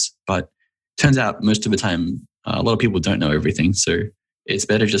knows. But turns out most of the time, a lot of people don't know everything. So it's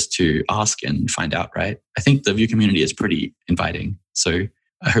better just to ask and find out, right? I think the Vue community is pretty inviting. So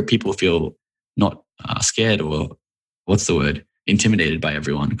I hope people feel not scared or intimidated by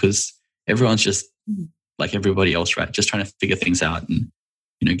everyone, because everyone's just like everybody else, right? Just trying to figure things out and,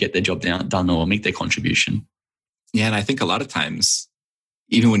 get their job done or make their contribution. Yeah. And I think a lot of times,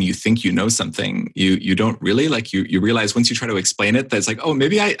 even when you think you know something, you don't really like you realize once you try to explain it, that it's like, oh,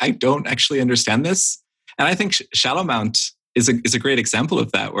 maybe I don't actually understand this. And I think Shallowmount is a great example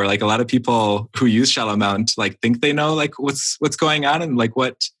of that, where like a lot of people who use Shallowmount like think they know like what's going on and like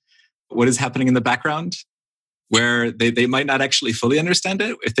what is happening in the background, where they might not actually fully understand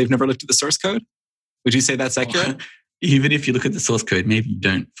it if they've never looked at the source code. Would you say that's accurate? Even if you look at the source code, maybe you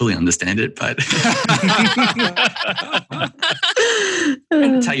don't fully understand it, but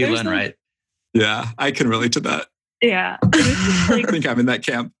that's how you learn, right? Yeah, I can relate to that. Yeah. I think I'm in that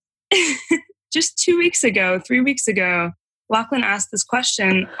camp. Just 3 weeks ago, Lachlan asked this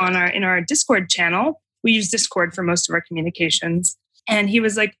question in our Discord channel. We use Discord for most of our communications. And he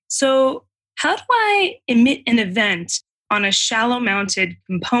was like, so how do I emit an event on a shallow mounted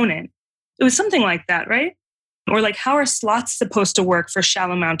component? It was something like that, right? Or like, how are slots supposed to work for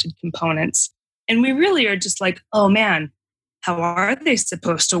shallow mounted components? And we really are just like, oh man, how are they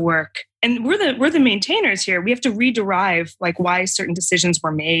supposed to work? And we're the maintainers here. We have to rederive like why certain decisions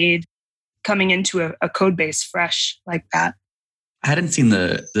were made, coming into a code base fresh like that. I hadn't seen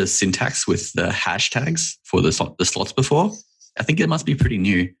the syntax with the hashtags for the slots before. I think it must be pretty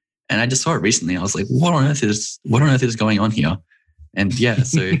new. And I just saw it recently. I was like, what on earth is going on here? And yeah,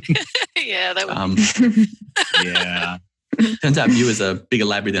 so yeah, that would yeah. Turns out Vue is a bigger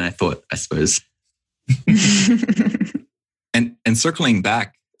library than I thought, I suppose. And circling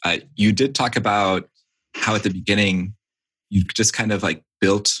back, you did talk about how at the beginning you just kind of like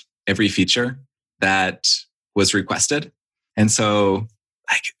built every feature that was requested. And so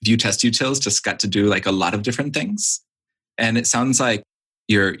like Vue Test Utils just got to do like a lot of different things. And it sounds like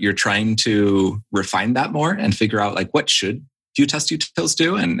you're trying to refine that more and figure out like what should Vue Test Utils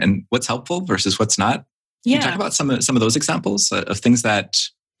do and what's helpful versus what's not. Can you talk about some of those examples of things that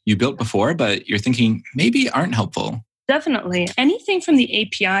you built before, but you're thinking maybe aren't helpful? Definitely. Anything from the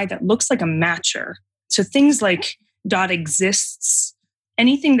API that looks like a matcher. So things like .exists,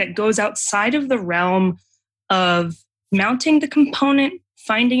 anything that goes outside of the realm of mounting the component,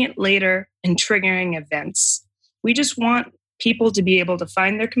 finding it later, and triggering events. We just want people to be able to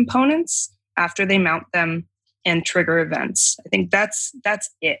find their components after they mount them and trigger events. I think that's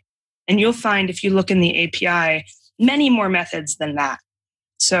it. And you'll find if you look in the API, many more methods than that.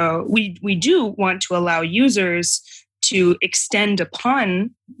 So we do want to allow users to extend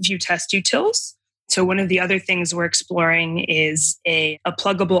upon Vue test utils. So one of the other things we're exploring is a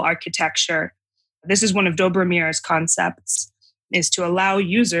pluggable architecture. This is one of Dobromir's concepts, is to allow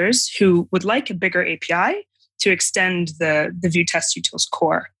users who would like a bigger API to extend the Vue test utils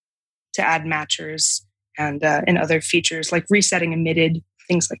core to add matchers and other features like resetting emitted,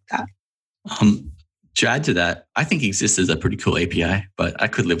 things like that. To add to that, I think Exist is a pretty cool API, but I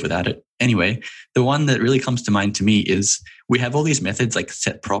could live without it. Anyway, the one that really comes to mind to me is we have all these methods like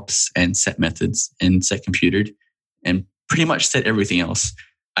set props and set methods and set computed and pretty much set everything else.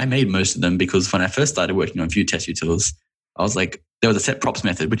 I made most of them because when I first started working on Vue test utils, I was like, there was a set props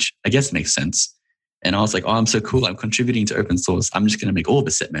method, which I guess makes sense. And I was like, oh, I'm so cool. I'm contributing to open source. I'm just going to make all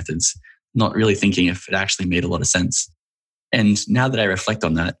the set methods, not really thinking if it actually made a lot of sense. And now that I reflect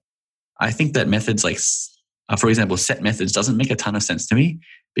on that, I think that methods like, for example, set methods doesn't make a ton of sense to me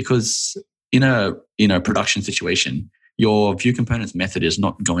because in a production situation, your Vue components method is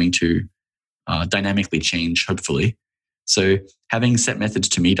not going to dynamically change, hopefully. So having set methods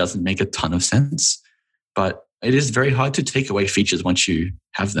to me doesn't make a ton of sense, but it is very hard to take away features once you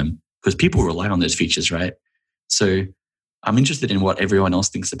have them because people rely on those features, right? So I'm interested in what everyone else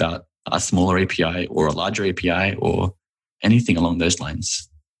thinks about a smaller API or a larger API or anything along those lines.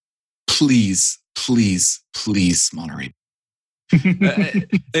 Please, smaller API.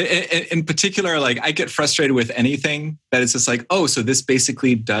 In particular, like I get frustrated with anything that it's just like, oh, so this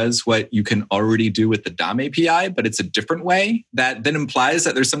basically does what you can already do with the DOM API, but it's a different way. That then implies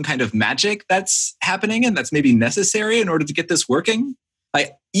that there's some kind of magic that's happening and that's maybe necessary in order to get this working.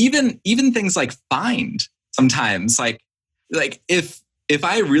 Like even things like find sometimes, like if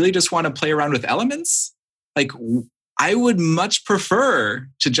I really just want to play around with elements, like I would much prefer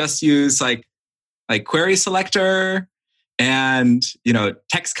to just use like query selector and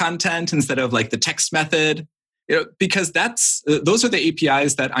text content instead of like the text method, because those are the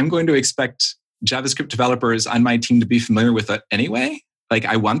APIs that I'm going to expect JavaScript developers on my team to be familiar with anyway. Like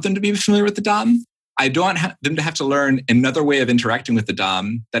I want them to be familiar with the DOM. I don't want them to have to learn another way of interacting with the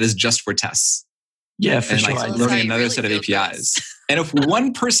DOM that is just for tests. Yeah, for and sure. Like learning another set of APIs. And if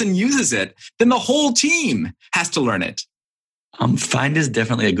one person uses it, then the whole team has to learn it. Find is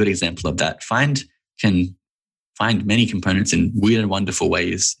definitely a good example of that. Find can find many components in weird and wonderful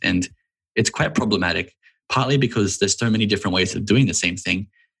ways. And it's quite problematic, partly because there's so many different ways of doing the same thing.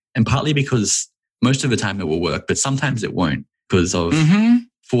 And partly because most of the time it will work, but sometimes it won't because of,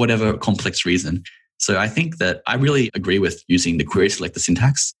 for whatever complex reason. So I think that I really agree with using the query selector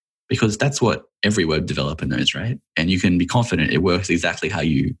syntax because that's what every web developer knows, right? And you can be confident it works exactly how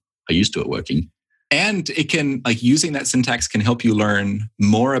you are used to it working. And it can, like, using that syntax can help you learn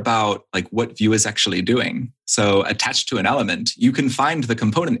more about like what Vue is actually doing. So attached to an element, you can find the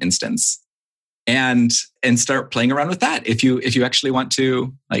component instance and start playing around with that if you actually want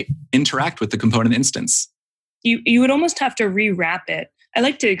to like interact with the component instance. You would almost have to rewrap it. I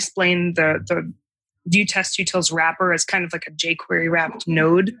like to explain the Vue test utils wrapper as kind of like a jQuery wrapped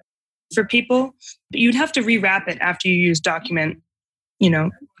node for people. But you'd have to rewrap it after you use document,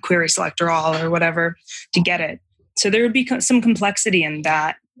 query selector all or whatever to get it. So there would be some complexity in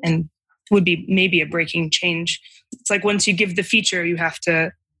that and would be maybe a breaking change. It's like once you give the feature, you have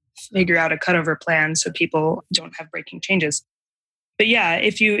to figure out a cutover plan so people don't have breaking changes. But yeah,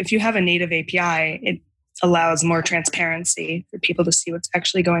 if you have a native API, it allows more transparency for people to see what's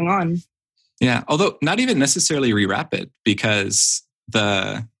actually going on. Yeah, although not even necessarily rewrap it because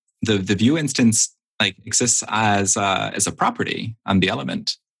the Vue instance like exists as a property on the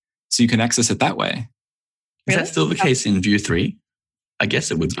element, so you can access it that way. Is that still the case in Vue 3? I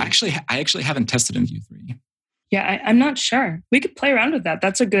guess it would be. I actually haven't tested in Vue 3. Yeah, I'm not sure. We could play around with that.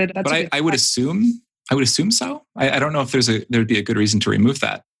 That's a good. I would assume so. I don't know if there'd be a good reason to remove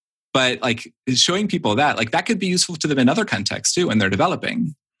that. But like showing people that, like that could be useful to them in other contexts too when they're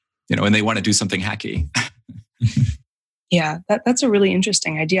developing, when they want to do something hacky. Yeah, that's a really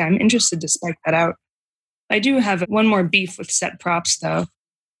interesting idea. I'm interested to spec that out. I do have one more beef with set props though,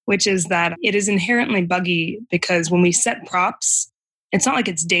 which is that it is inherently buggy because when we set props, it's not like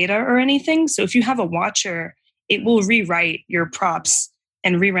it's data or anything. So if you have a watcher, it will rewrite your props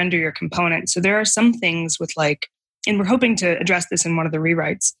and re-render your component. So there are some things with and we're hoping to address this in one of the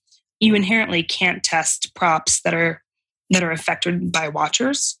rewrites. you inherently can't test props that are affected by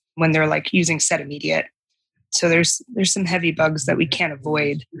watchers when they're like using set immediate. So there's some heavy bugs that we can't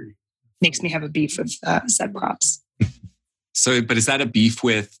avoid. Makes me have a beef with set props. So, but is that a beef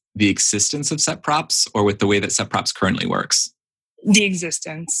with the existence of set props or with the way that set props currently works? The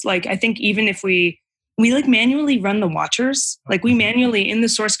existence. Like, I think even if we like manually run the watchers, like we manually in the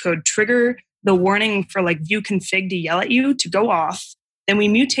source code trigger the warning for like view config to yell at you to go off. Then we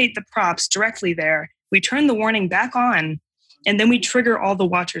mutate the props directly there. We turn the warning back on, and then we trigger all the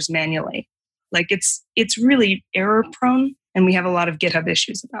watchers manually. Like it's really error prone, and we have a lot of GitHub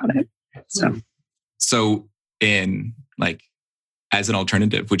issues about it. So in like, as an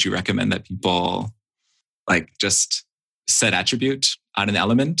alternative, would you recommend that people like just set attribute on an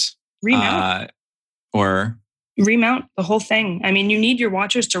element? Remount. Or remount the whole thing. I mean, you need your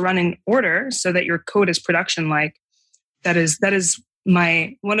watchers to run in order so that your code is production-like. That is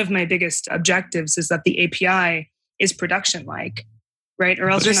one of my biggest objectives, is that the API is production-like, right? Or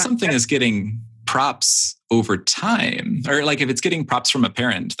else but if something is getting props over time, or like if it's getting props from a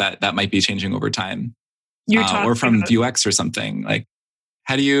parent, that might be changing over time, or from Vuex or something. Like,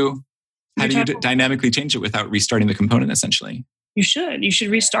 how do you dynamically change it without restarting the component? Essentially, you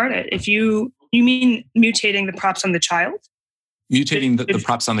should restart it. If you mean mutating the props on the child, mutating the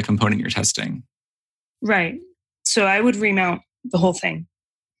props on the component you're testing, right? So I would remount the whole thing.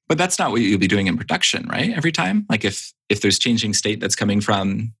 But that's not what you'll be doing in production, right? Every time, like if there's changing state that's coming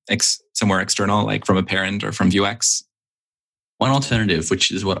from somewhere external, like from a parent or from Vuex. One alternative,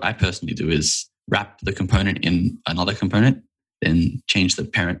 which is what I personally do, is wrap the component in another component, then change the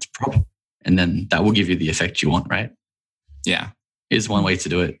parent prop, and then that will give you the effect you want, right? Yeah, is one way to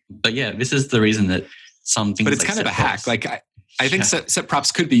do it. But yeah, this is the reason that some things. But it's like kind of a props, hack. Like I think set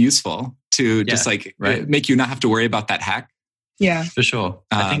props could be useful to just make you not have to worry about that hack. Yeah, for sure.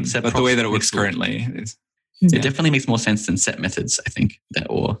 I think set but the way that it works currently is. It definitely makes more sense than set methods, I think,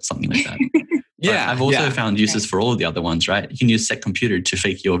 or something like that. Yeah, I've also found uses for all of the other ones, right? You can use set computer to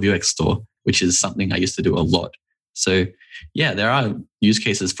fake your Vuex store, which is something I used to do a lot. So yeah, there are use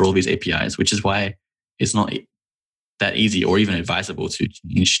cases for all these APIs, which is why it's not that easy or even advisable to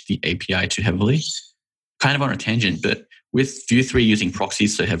change the API too heavily. Kind of on a tangent, but with Vue 3 using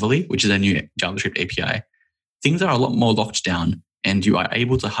proxies so heavily, which is a new JavaScript API, things are a lot more locked down, and you are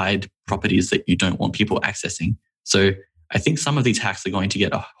able to hide properties that you don't want people accessing. So I think some of these hacks are going to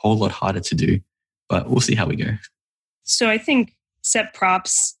get a whole lot harder to do, but we'll see how we go. So I think set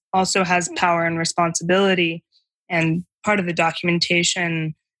props also has power and responsibility, and part of the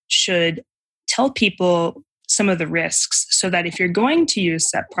documentation should tell people some of the risks, so that if you're going to use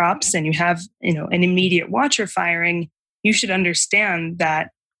set props and you have, an immediate watcher firing, you should understand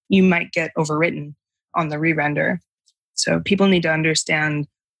that you might get overwritten on the re-render. So people need to understand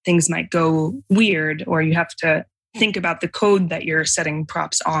things might go weird, or you have to think about the code that you're setting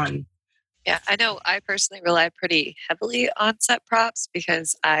props on. Yeah, I know I personally rely pretty heavily on set props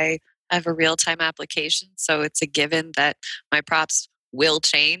because I have a real-time application. So it's a given that my props will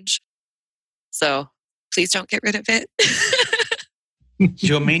change. So please don't get rid of it.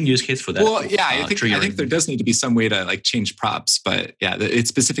 Your main use case for that? Well, yeah, I think there does need to be some way to like change props, but yeah, it's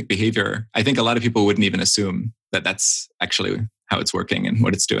specific behavior. I think a lot of people wouldn't even assume that that's actually how it's working and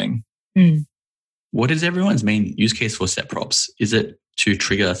what it's doing. Mm. What is everyone's main use case for set props? Is it to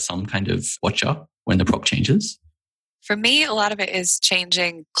trigger some kind of watcher when the prop changes? For me, a lot of it is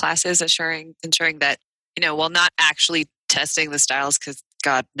changing classes, ensuring that, while not actually testing the styles, because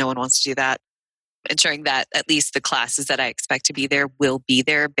God, no one wants to do that. Ensuring that at least the classes that I expect to be there will be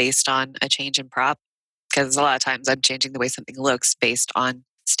there based on a change in prop. Because a lot of times I'm changing the way something looks based on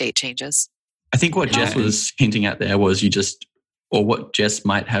state changes. I think what Jess was hinting at there was what Jess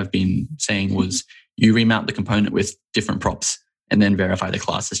might have been saying was you remount the component with different props and then verify the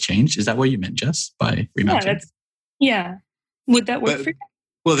class has changed. Is that what you meant, Jess, by remounting? Yeah. Would that work for you?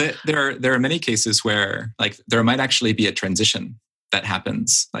 Well, there are many cases where like there might actually be a transition that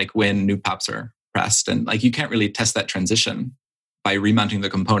happens, like when new pops are pressed, and like you can't really test that transition by remounting the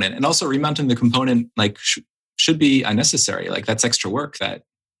component. And also remounting the component like should be unnecessary. Like that's extra work that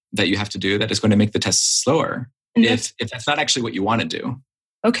you have to do that is going to make the test slower if that's not actually what you want to do.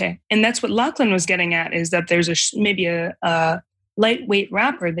 Okay. And that's what Lachlan was getting at, is that there's maybe a lightweight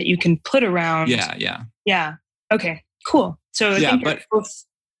wrapper that you can put around. Yeah. Okay, cool. So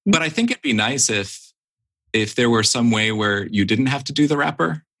but I think it'd be nice if there were some way where you didn't have to do the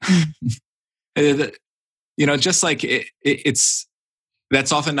wrapper. Just like it's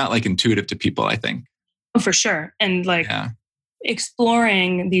that's often not like intuitive to people, I think. Oh, for sure. And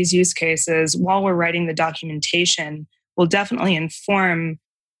exploring these use cases while we're writing the documentation will definitely inform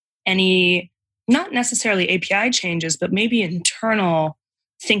any, not necessarily API changes, but maybe internal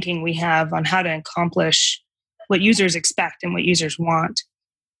thinking we have on how to accomplish what users expect and what users want.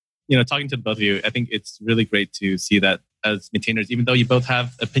 Talking to both of you, I think it's really great to see that as maintainers, even though you both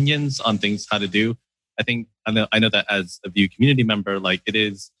have opinions on things, how to do, I know that as a Vue community member, like it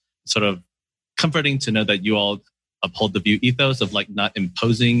is sort of comforting to know that you all uphold the Vue ethos of like not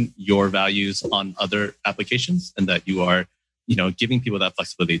imposing your values on other applications, and that you are, giving people that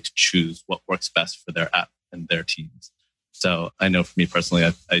flexibility to choose what works best for their app and their teams. So I know for me personally,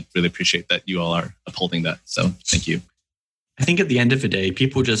 I really appreciate that you all are upholding that. So thank you. I think at the end of the day,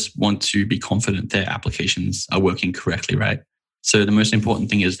 people just want to be confident their applications are working correctly, right? So the most important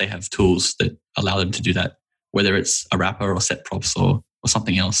thing is they have tools that allow them to do that, whether it's a wrapper or set props or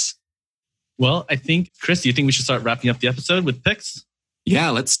something else. Well, I think, Chris, do you think we should start wrapping up the episode with picks? Yeah,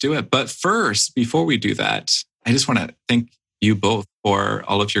 let's do it. But first, before we do that, I just want to thank you both for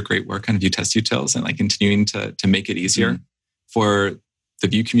all of your great work on Vue Test Utils and like continuing to make it easier for the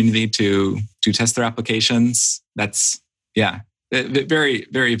Vue community to test their applications. That's, very,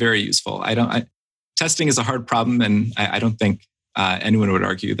 very, very useful. Testing is a hard problem, and I don't think anyone would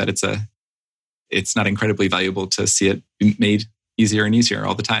argue that it's not incredibly valuable to see it made easier and easier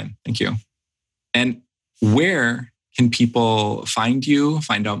all the time. Thank you. And where can people find you,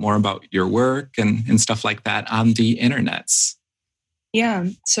 find out more about your work and stuff like that on the internets? Yeah,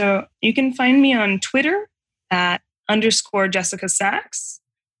 so you can find me on Twitter at _Jessica Sachs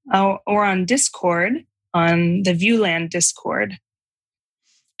or on Discord on the VueLand Discord.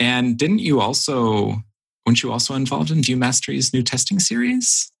 And weren't you also involved in Vue Mastery's new testing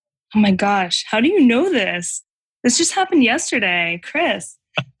series? Oh my gosh, how do you know this? This just happened yesterday, Chris.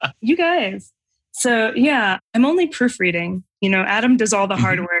 You guys. So yeah, I'm only proofreading. Adam does all the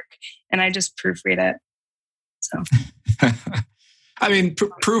hard work and I just proofread it. So I mean,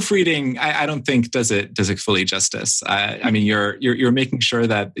 proofreading, I don't think does it fully justice. I mean, you're making sure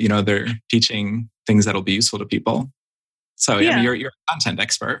that they're teaching things that'll be useful to people. So I mean, you're a content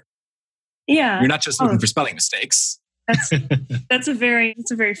expert. Yeah, you're not just looking for spelling mistakes. That's a very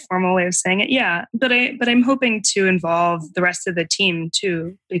formal way of saying it. Yeah, but I'm hoping to involve the rest of the team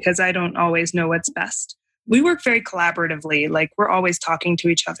too, because I don't always know what's best. We work very collaboratively. Like we're always talking to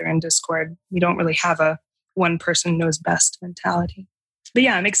each other in Discord. We don't really have a one person knows best mentality. But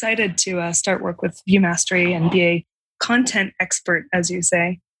yeah, I'm excited to start work with Vue Mastery and be a content expert, as you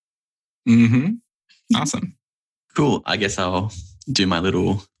say. Mm-hmm. Awesome. Cool. I guess I'll do my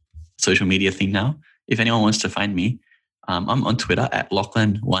little social media thing now. If anyone wants to find me, I'm on Twitter at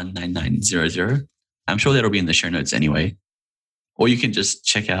Lachlan19900. I'm sure that'll be in the show notes anyway. Or you can just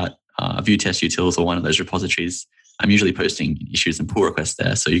check out Vue Test Utils or one of those repositories. I'm usually posting issues and pull requests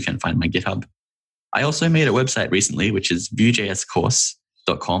there, so you can find my GitHub. I also made a website recently, which is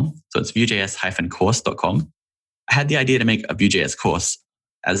Vue.js-course.com. So it's Vue.js-course.com. I had the idea to make a Vue.js course,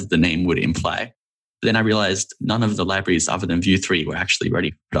 as the name would imply. But then I realized none of the libraries other than Vue 3 were actually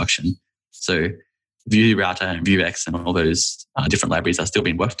ready for production. So Vue Router and Vuex and all those different libraries are still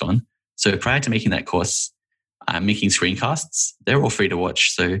being worked on. So prior to making that course, I'm making screencasts. They're all free to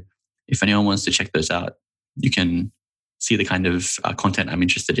watch. So if anyone wants to check those out, you can see the kind of content I'm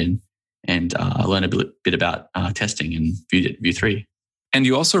interested in and learn a bit about testing in Vue 3. And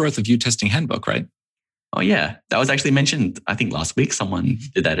you also wrote the Vue testing handbook, right? Oh, yeah. That was actually mentioned, I think, last week. Someone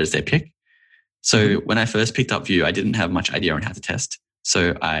did that as their pick. So when I first picked up Vue, I didn't have much idea on how to test.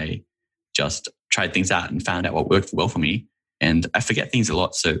 So I just tried things out and found out what worked well for me. And I forget things a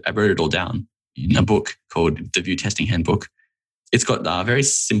lot. So I wrote it all down in a book called the Vue Testing Handbook. It's got very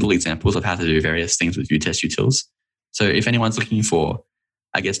simple examples of how to do various things with Vue Test Utils. So if anyone's looking for,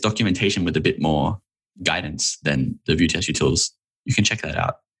 I guess, documentation with a bit more guidance than the Vue Test Utils, you can check that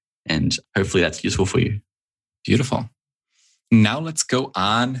out. And hopefully that's useful for you. Beautiful. Now let's go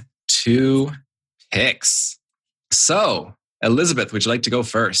on to picks. So, Elizabeth, would you like to go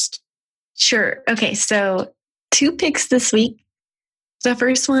first? Sure. Okay, so 2 picks this week. The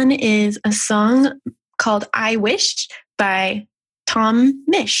first one is a song called I Wish by Tom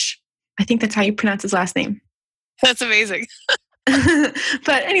Misch. I think that's how you pronounce his last name. That's amazing.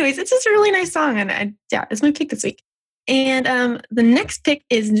 But anyways, it's just a really nice song. And it's my pick this week. And the next pick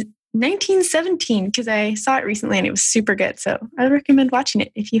is 1917 because I saw it recently and it was super good. So I would recommend watching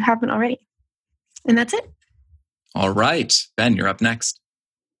it if you haven't already. And that's it. All right. Ben, you're up next.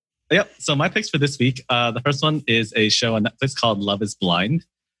 Yep. So my picks for this week, the first one is a show on Netflix called Love is Blind.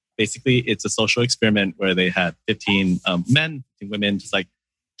 Basically, it's a social experiment where they had 15 men, 15 women just like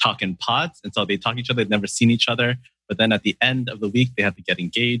talk in pods. And so they talk to each other. They'd never seen each other. But then at the end of the week, they have to get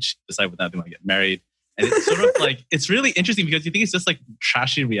engaged, decide whether they want to get married. And it's sort of like, it's really interesting because you think it's just like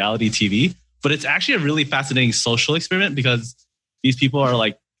trashy reality TV, but it's actually a really fascinating social experiment because these people are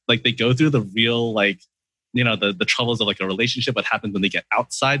like they go through the real, like, you know, the troubles of like a relationship, what happens when they get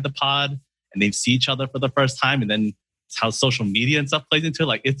outside the pod and they see each other for the first time, and then how social media and stuff plays into it.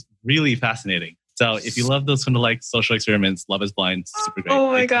 Like, it's really fascinating. So if you love those kind of like social experiments, Love is Blind, super great. Oh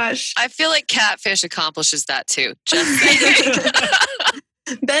my gosh. I feel like Catfish accomplishes that too. Just saying.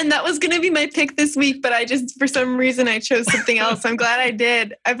 Ben, that was going to be my pick this week, but for some reason, I chose something else. I'm glad I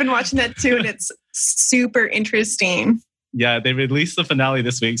did. I've been watching that too, and it's super interesting. Yeah, they released the finale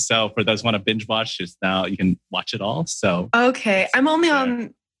this week. So for those who want to binge watch, just now you can watch it all. So okay. I'm only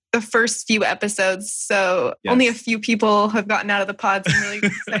on the first few episodes, so only a few people have gotten out of the pods. I'm really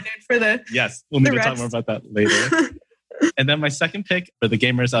excited for the yes, we'll need to talk more about that later. And then my second pick for the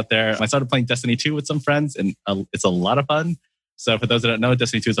gamers out there, I started playing Destiny 2 with some friends, and it's a lot of fun. So for those that don't know,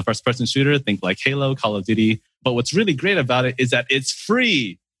 Destiny 2 is a first-person shooter. Think like Halo, Call of Duty. But what's really great about it is that it's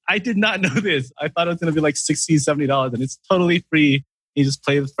free. I did not know this. I thought it was going to be like $60, $70, and it's totally free. You just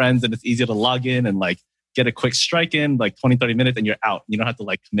play with friends, and it's easy to log in and like get a quick strike in, like 20, 30 minutes, and you're out. You don't have to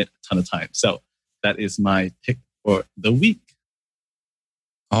like commit a ton of time. So that is my pick for the week.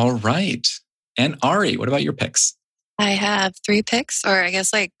 All right. And Ari, what about your picks? I have 3 picks, or I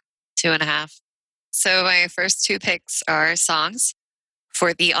guess like 2.5. So my first 2 picks are songs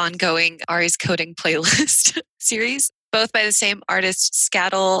for the ongoing Ari's Coding playlist series, both by the same artist,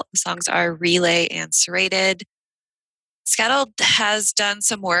 Scattle. The songs are Relay and Serrated. Scattle has done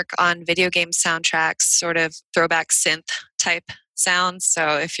some work on video game soundtracks, sort of throwback synth type sounds.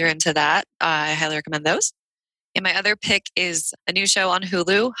 So if you're into that, I highly recommend those. And my other pick is a new show on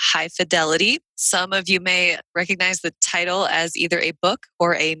Hulu, High Fidelity. Some of you may recognize the title as either a book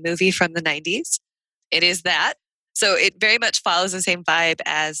or a movie from the 90s. It is that. So it very much follows the same vibe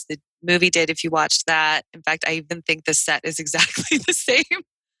as the movie did if you watched that. In fact, I even think the set is exactly the same.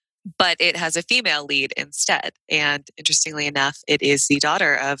 But it has a female lead instead. And interestingly enough, it is the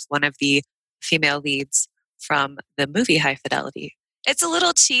daughter of one of the female leads from the movie High Fidelity. It's a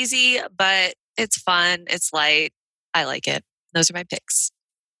little cheesy, but it's fun. It's light. I like it. Those are my picks.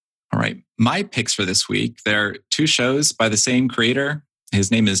 All right. My picks for this week, they're 2 shows by the same creator.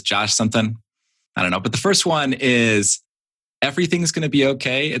 His name is Josh something. I don't know. But the first one is Everything's Gonna Be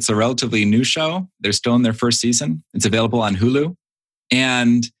Okay. It's a relatively new show. They're still in their first season. It's available on Hulu.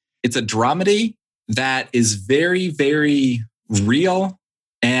 And it's a dramedy that is very, very real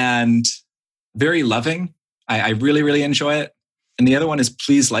and very loving. I really, really enjoy it. And the other one is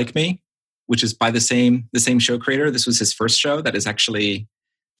Please Like Me, which is by the same show creator. This was his first show that is actually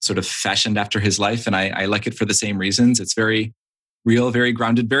sort of fashioned after his life. And I like it for the same reasons. It's very real, very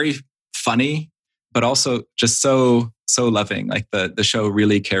grounded, very funny, but also just so loving. Like the show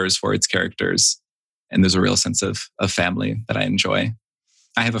really cares for its characters. And there's a real sense of family that I enjoy.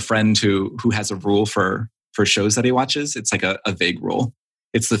 I have a friend who has a rule for shows that he watches. It's like a vague rule.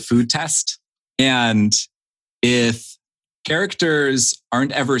 It's the food test. And if characters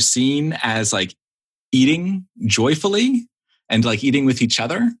aren't ever seen as like eating joyfully and like eating with each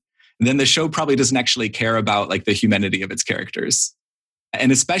other, then the show probably doesn't actually care about like the humanity of its characters.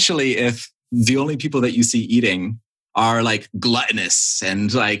 And especially if the only people that you see eating are like gluttonous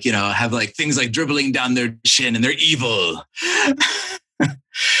and like, you know, have like things like dribbling down their chin and they're evil.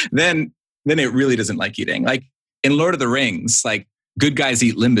 then it really doesn't like eating. Like in Lord of the Rings, like good guys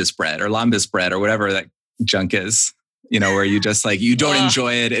eat limbus bread or whatever that junk is, you know, where you just like, you don't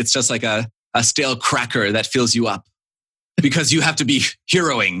enjoy it. It's just like a stale cracker that fills you up because you have to be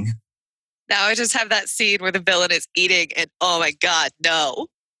heroing. Now I just have that scene where the villain is eating and oh my God, no.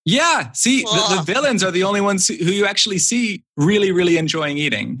 Yeah. See, the villains are the only ones who you actually see really, really enjoying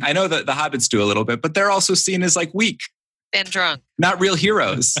eating. I know that the hobbits do a little bit, but they're also seen as like weak. And drunk. Not real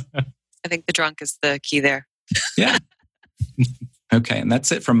heroes. I think the drunk is the key there. Yeah. Okay. And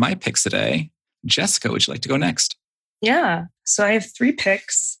that's it from my picks today. Jessica, would you like to go next? Yeah. So I have 3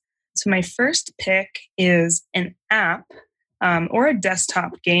 picks. So my first pick is an app or a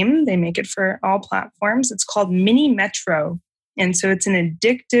desktop game. They make it for all platforms. It's called Mini Metro. And so it's an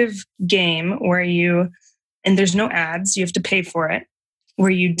addictive game where and there's no ads, you have to pay for it,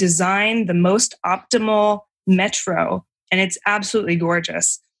 where you design the most optimal metro. And it's absolutely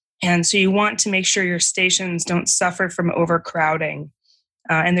gorgeous. And so you want to make sure your stations don't suffer from overcrowding.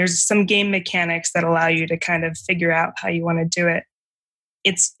 And there's some game mechanics that allow you to kind of figure out how you want to do it.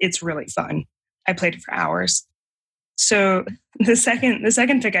 It's really fun. I played it for hours. So the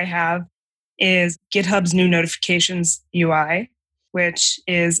second pick I have is GitHub's new notifications UI, which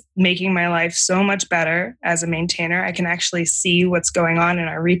is making my life so much better as a maintainer. I can actually see what's going on in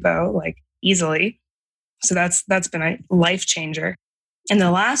our repo like easily. So that's been a life changer. And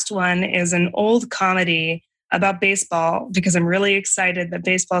the last one is an old comedy about baseball, because I'm really excited that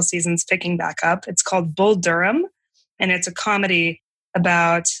baseball season's picking back up. It's called Bull Durham, and it's a comedy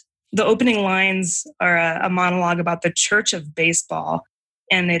about, the opening lines are a monologue about the Church of Baseball,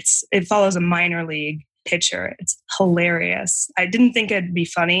 and it follows a minor league pitcher. It's hilarious. I didn't think it'd be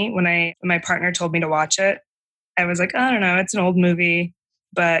funny when my partner told me to watch it. I was like, I don't know, it's an old movie,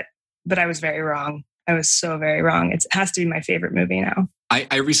 but I was very wrong. I was so very wrong. It has to be my favorite movie now.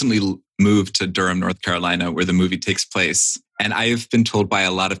 I recently moved to Durham, North Carolina, where the movie takes place. And I've been told by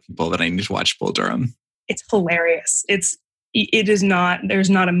a lot of people that I need to watch Bull Durham. It's hilarious. It is not, there's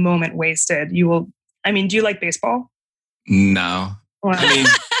not a moment wasted. Do you like baseball? No. Well, I mean,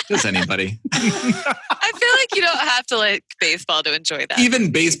 does anybody? I feel like you don't have to like baseball to enjoy that.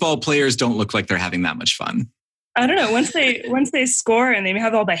 Even baseball players don't look like they're having that much fun. I don't know. Once they score and they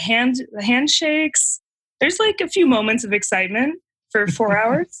have all the handshakes, there's like a few moments of excitement for 4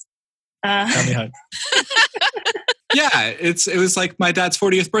 hours. Tell me how. Yeah, it was like my dad's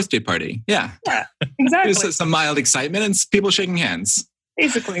 40th birthday party. Yeah, exactly. There's some mild excitement and people shaking hands.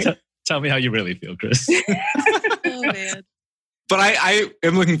 Basically. Tell me how you really feel, Chris. Oh man. But I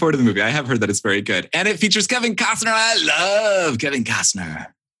am looking forward to the movie. I have heard that it's very good. And it features Kevin Costner. I love Kevin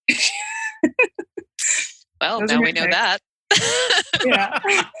Costner. Well, Those now are we good know picks. that. Yeah.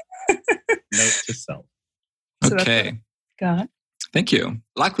 Note to self. So that's Okay. God. Thank you.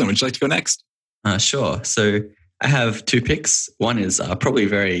 Lachlan, would you like to go next? Sure. So I have 2 picks. One is probably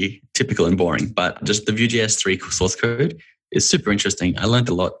very typical and boring, but just the Vue.js 3 source code is super interesting. I learned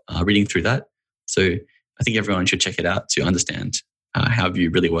a lot reading through that. So I think everyone should check it out to understand how Vue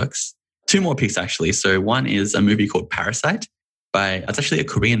really works. 2 more picks, actually. So one is a movie called Parasite. It's actually a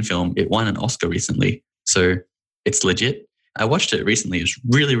Korean film. It won an Oscar recently. So it's legit. I watched it recently. It's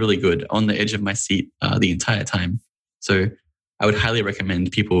really, really good, on the edge of my seat the entire time. So I would highly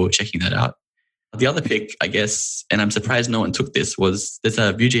recommend people checking that out. The other pick, I guess, and I'm surprised no one took this, was there's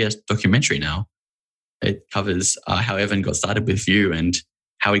a Vue.js documentary now. It covers how Evan got started with Vue and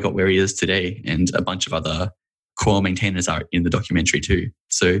how he got where he is today, and a bunch of other core maintainers are in the documentary too.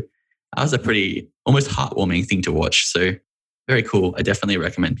 So that was a pretty almost heartwarming thing to watch. So very cool. I definitely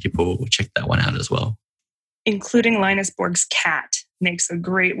recommend people check that one out as well. Including Linus Borg's cat makes a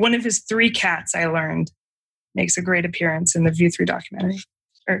great, one of his 3 cats I learned makes a great appearance in the Vue 3 documentary,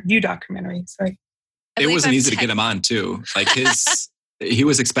 or Vue documentary, sorry. It wasn't easy to get him on too. Like he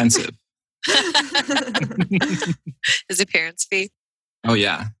was expensive. His appearance fee. Oh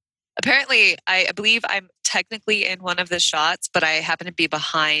yeah. Apparently, I believe I'm technically in one of the shots, but I happen to be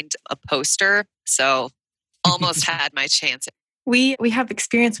behind a poster. So almost had my chance. We have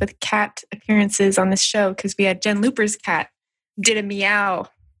experience with cat appearances on this show because we had Jen Looper's cat did a meow,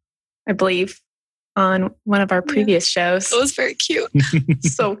 I believe, on one of our previous shows. It was very cute.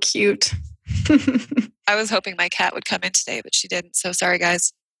 So cute. I was hoping my cat would come in today, but she didn't. So sorry,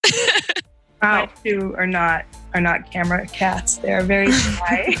 guys. My 2 are not camera cats. They are very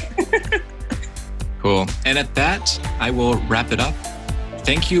shy. Cool. And at that, I will wrap it up.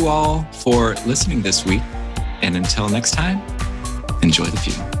 Thank you all for listening this week. And until next time, enjoy the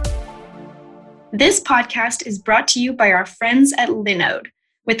view. This podcast is brought to you by our friends at Linode.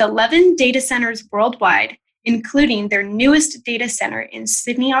 With 11 data centers worldwide, including their newest data center in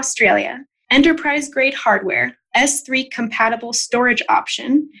Sydney, Australia, enterprise-grade hardware, S3-compatible storage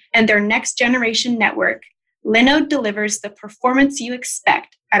option, and their next-generation network, Linode delivers the performance you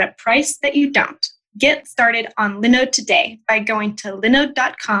expect at a price that you don't. Get started on Linode today by going to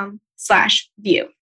linode.com/view.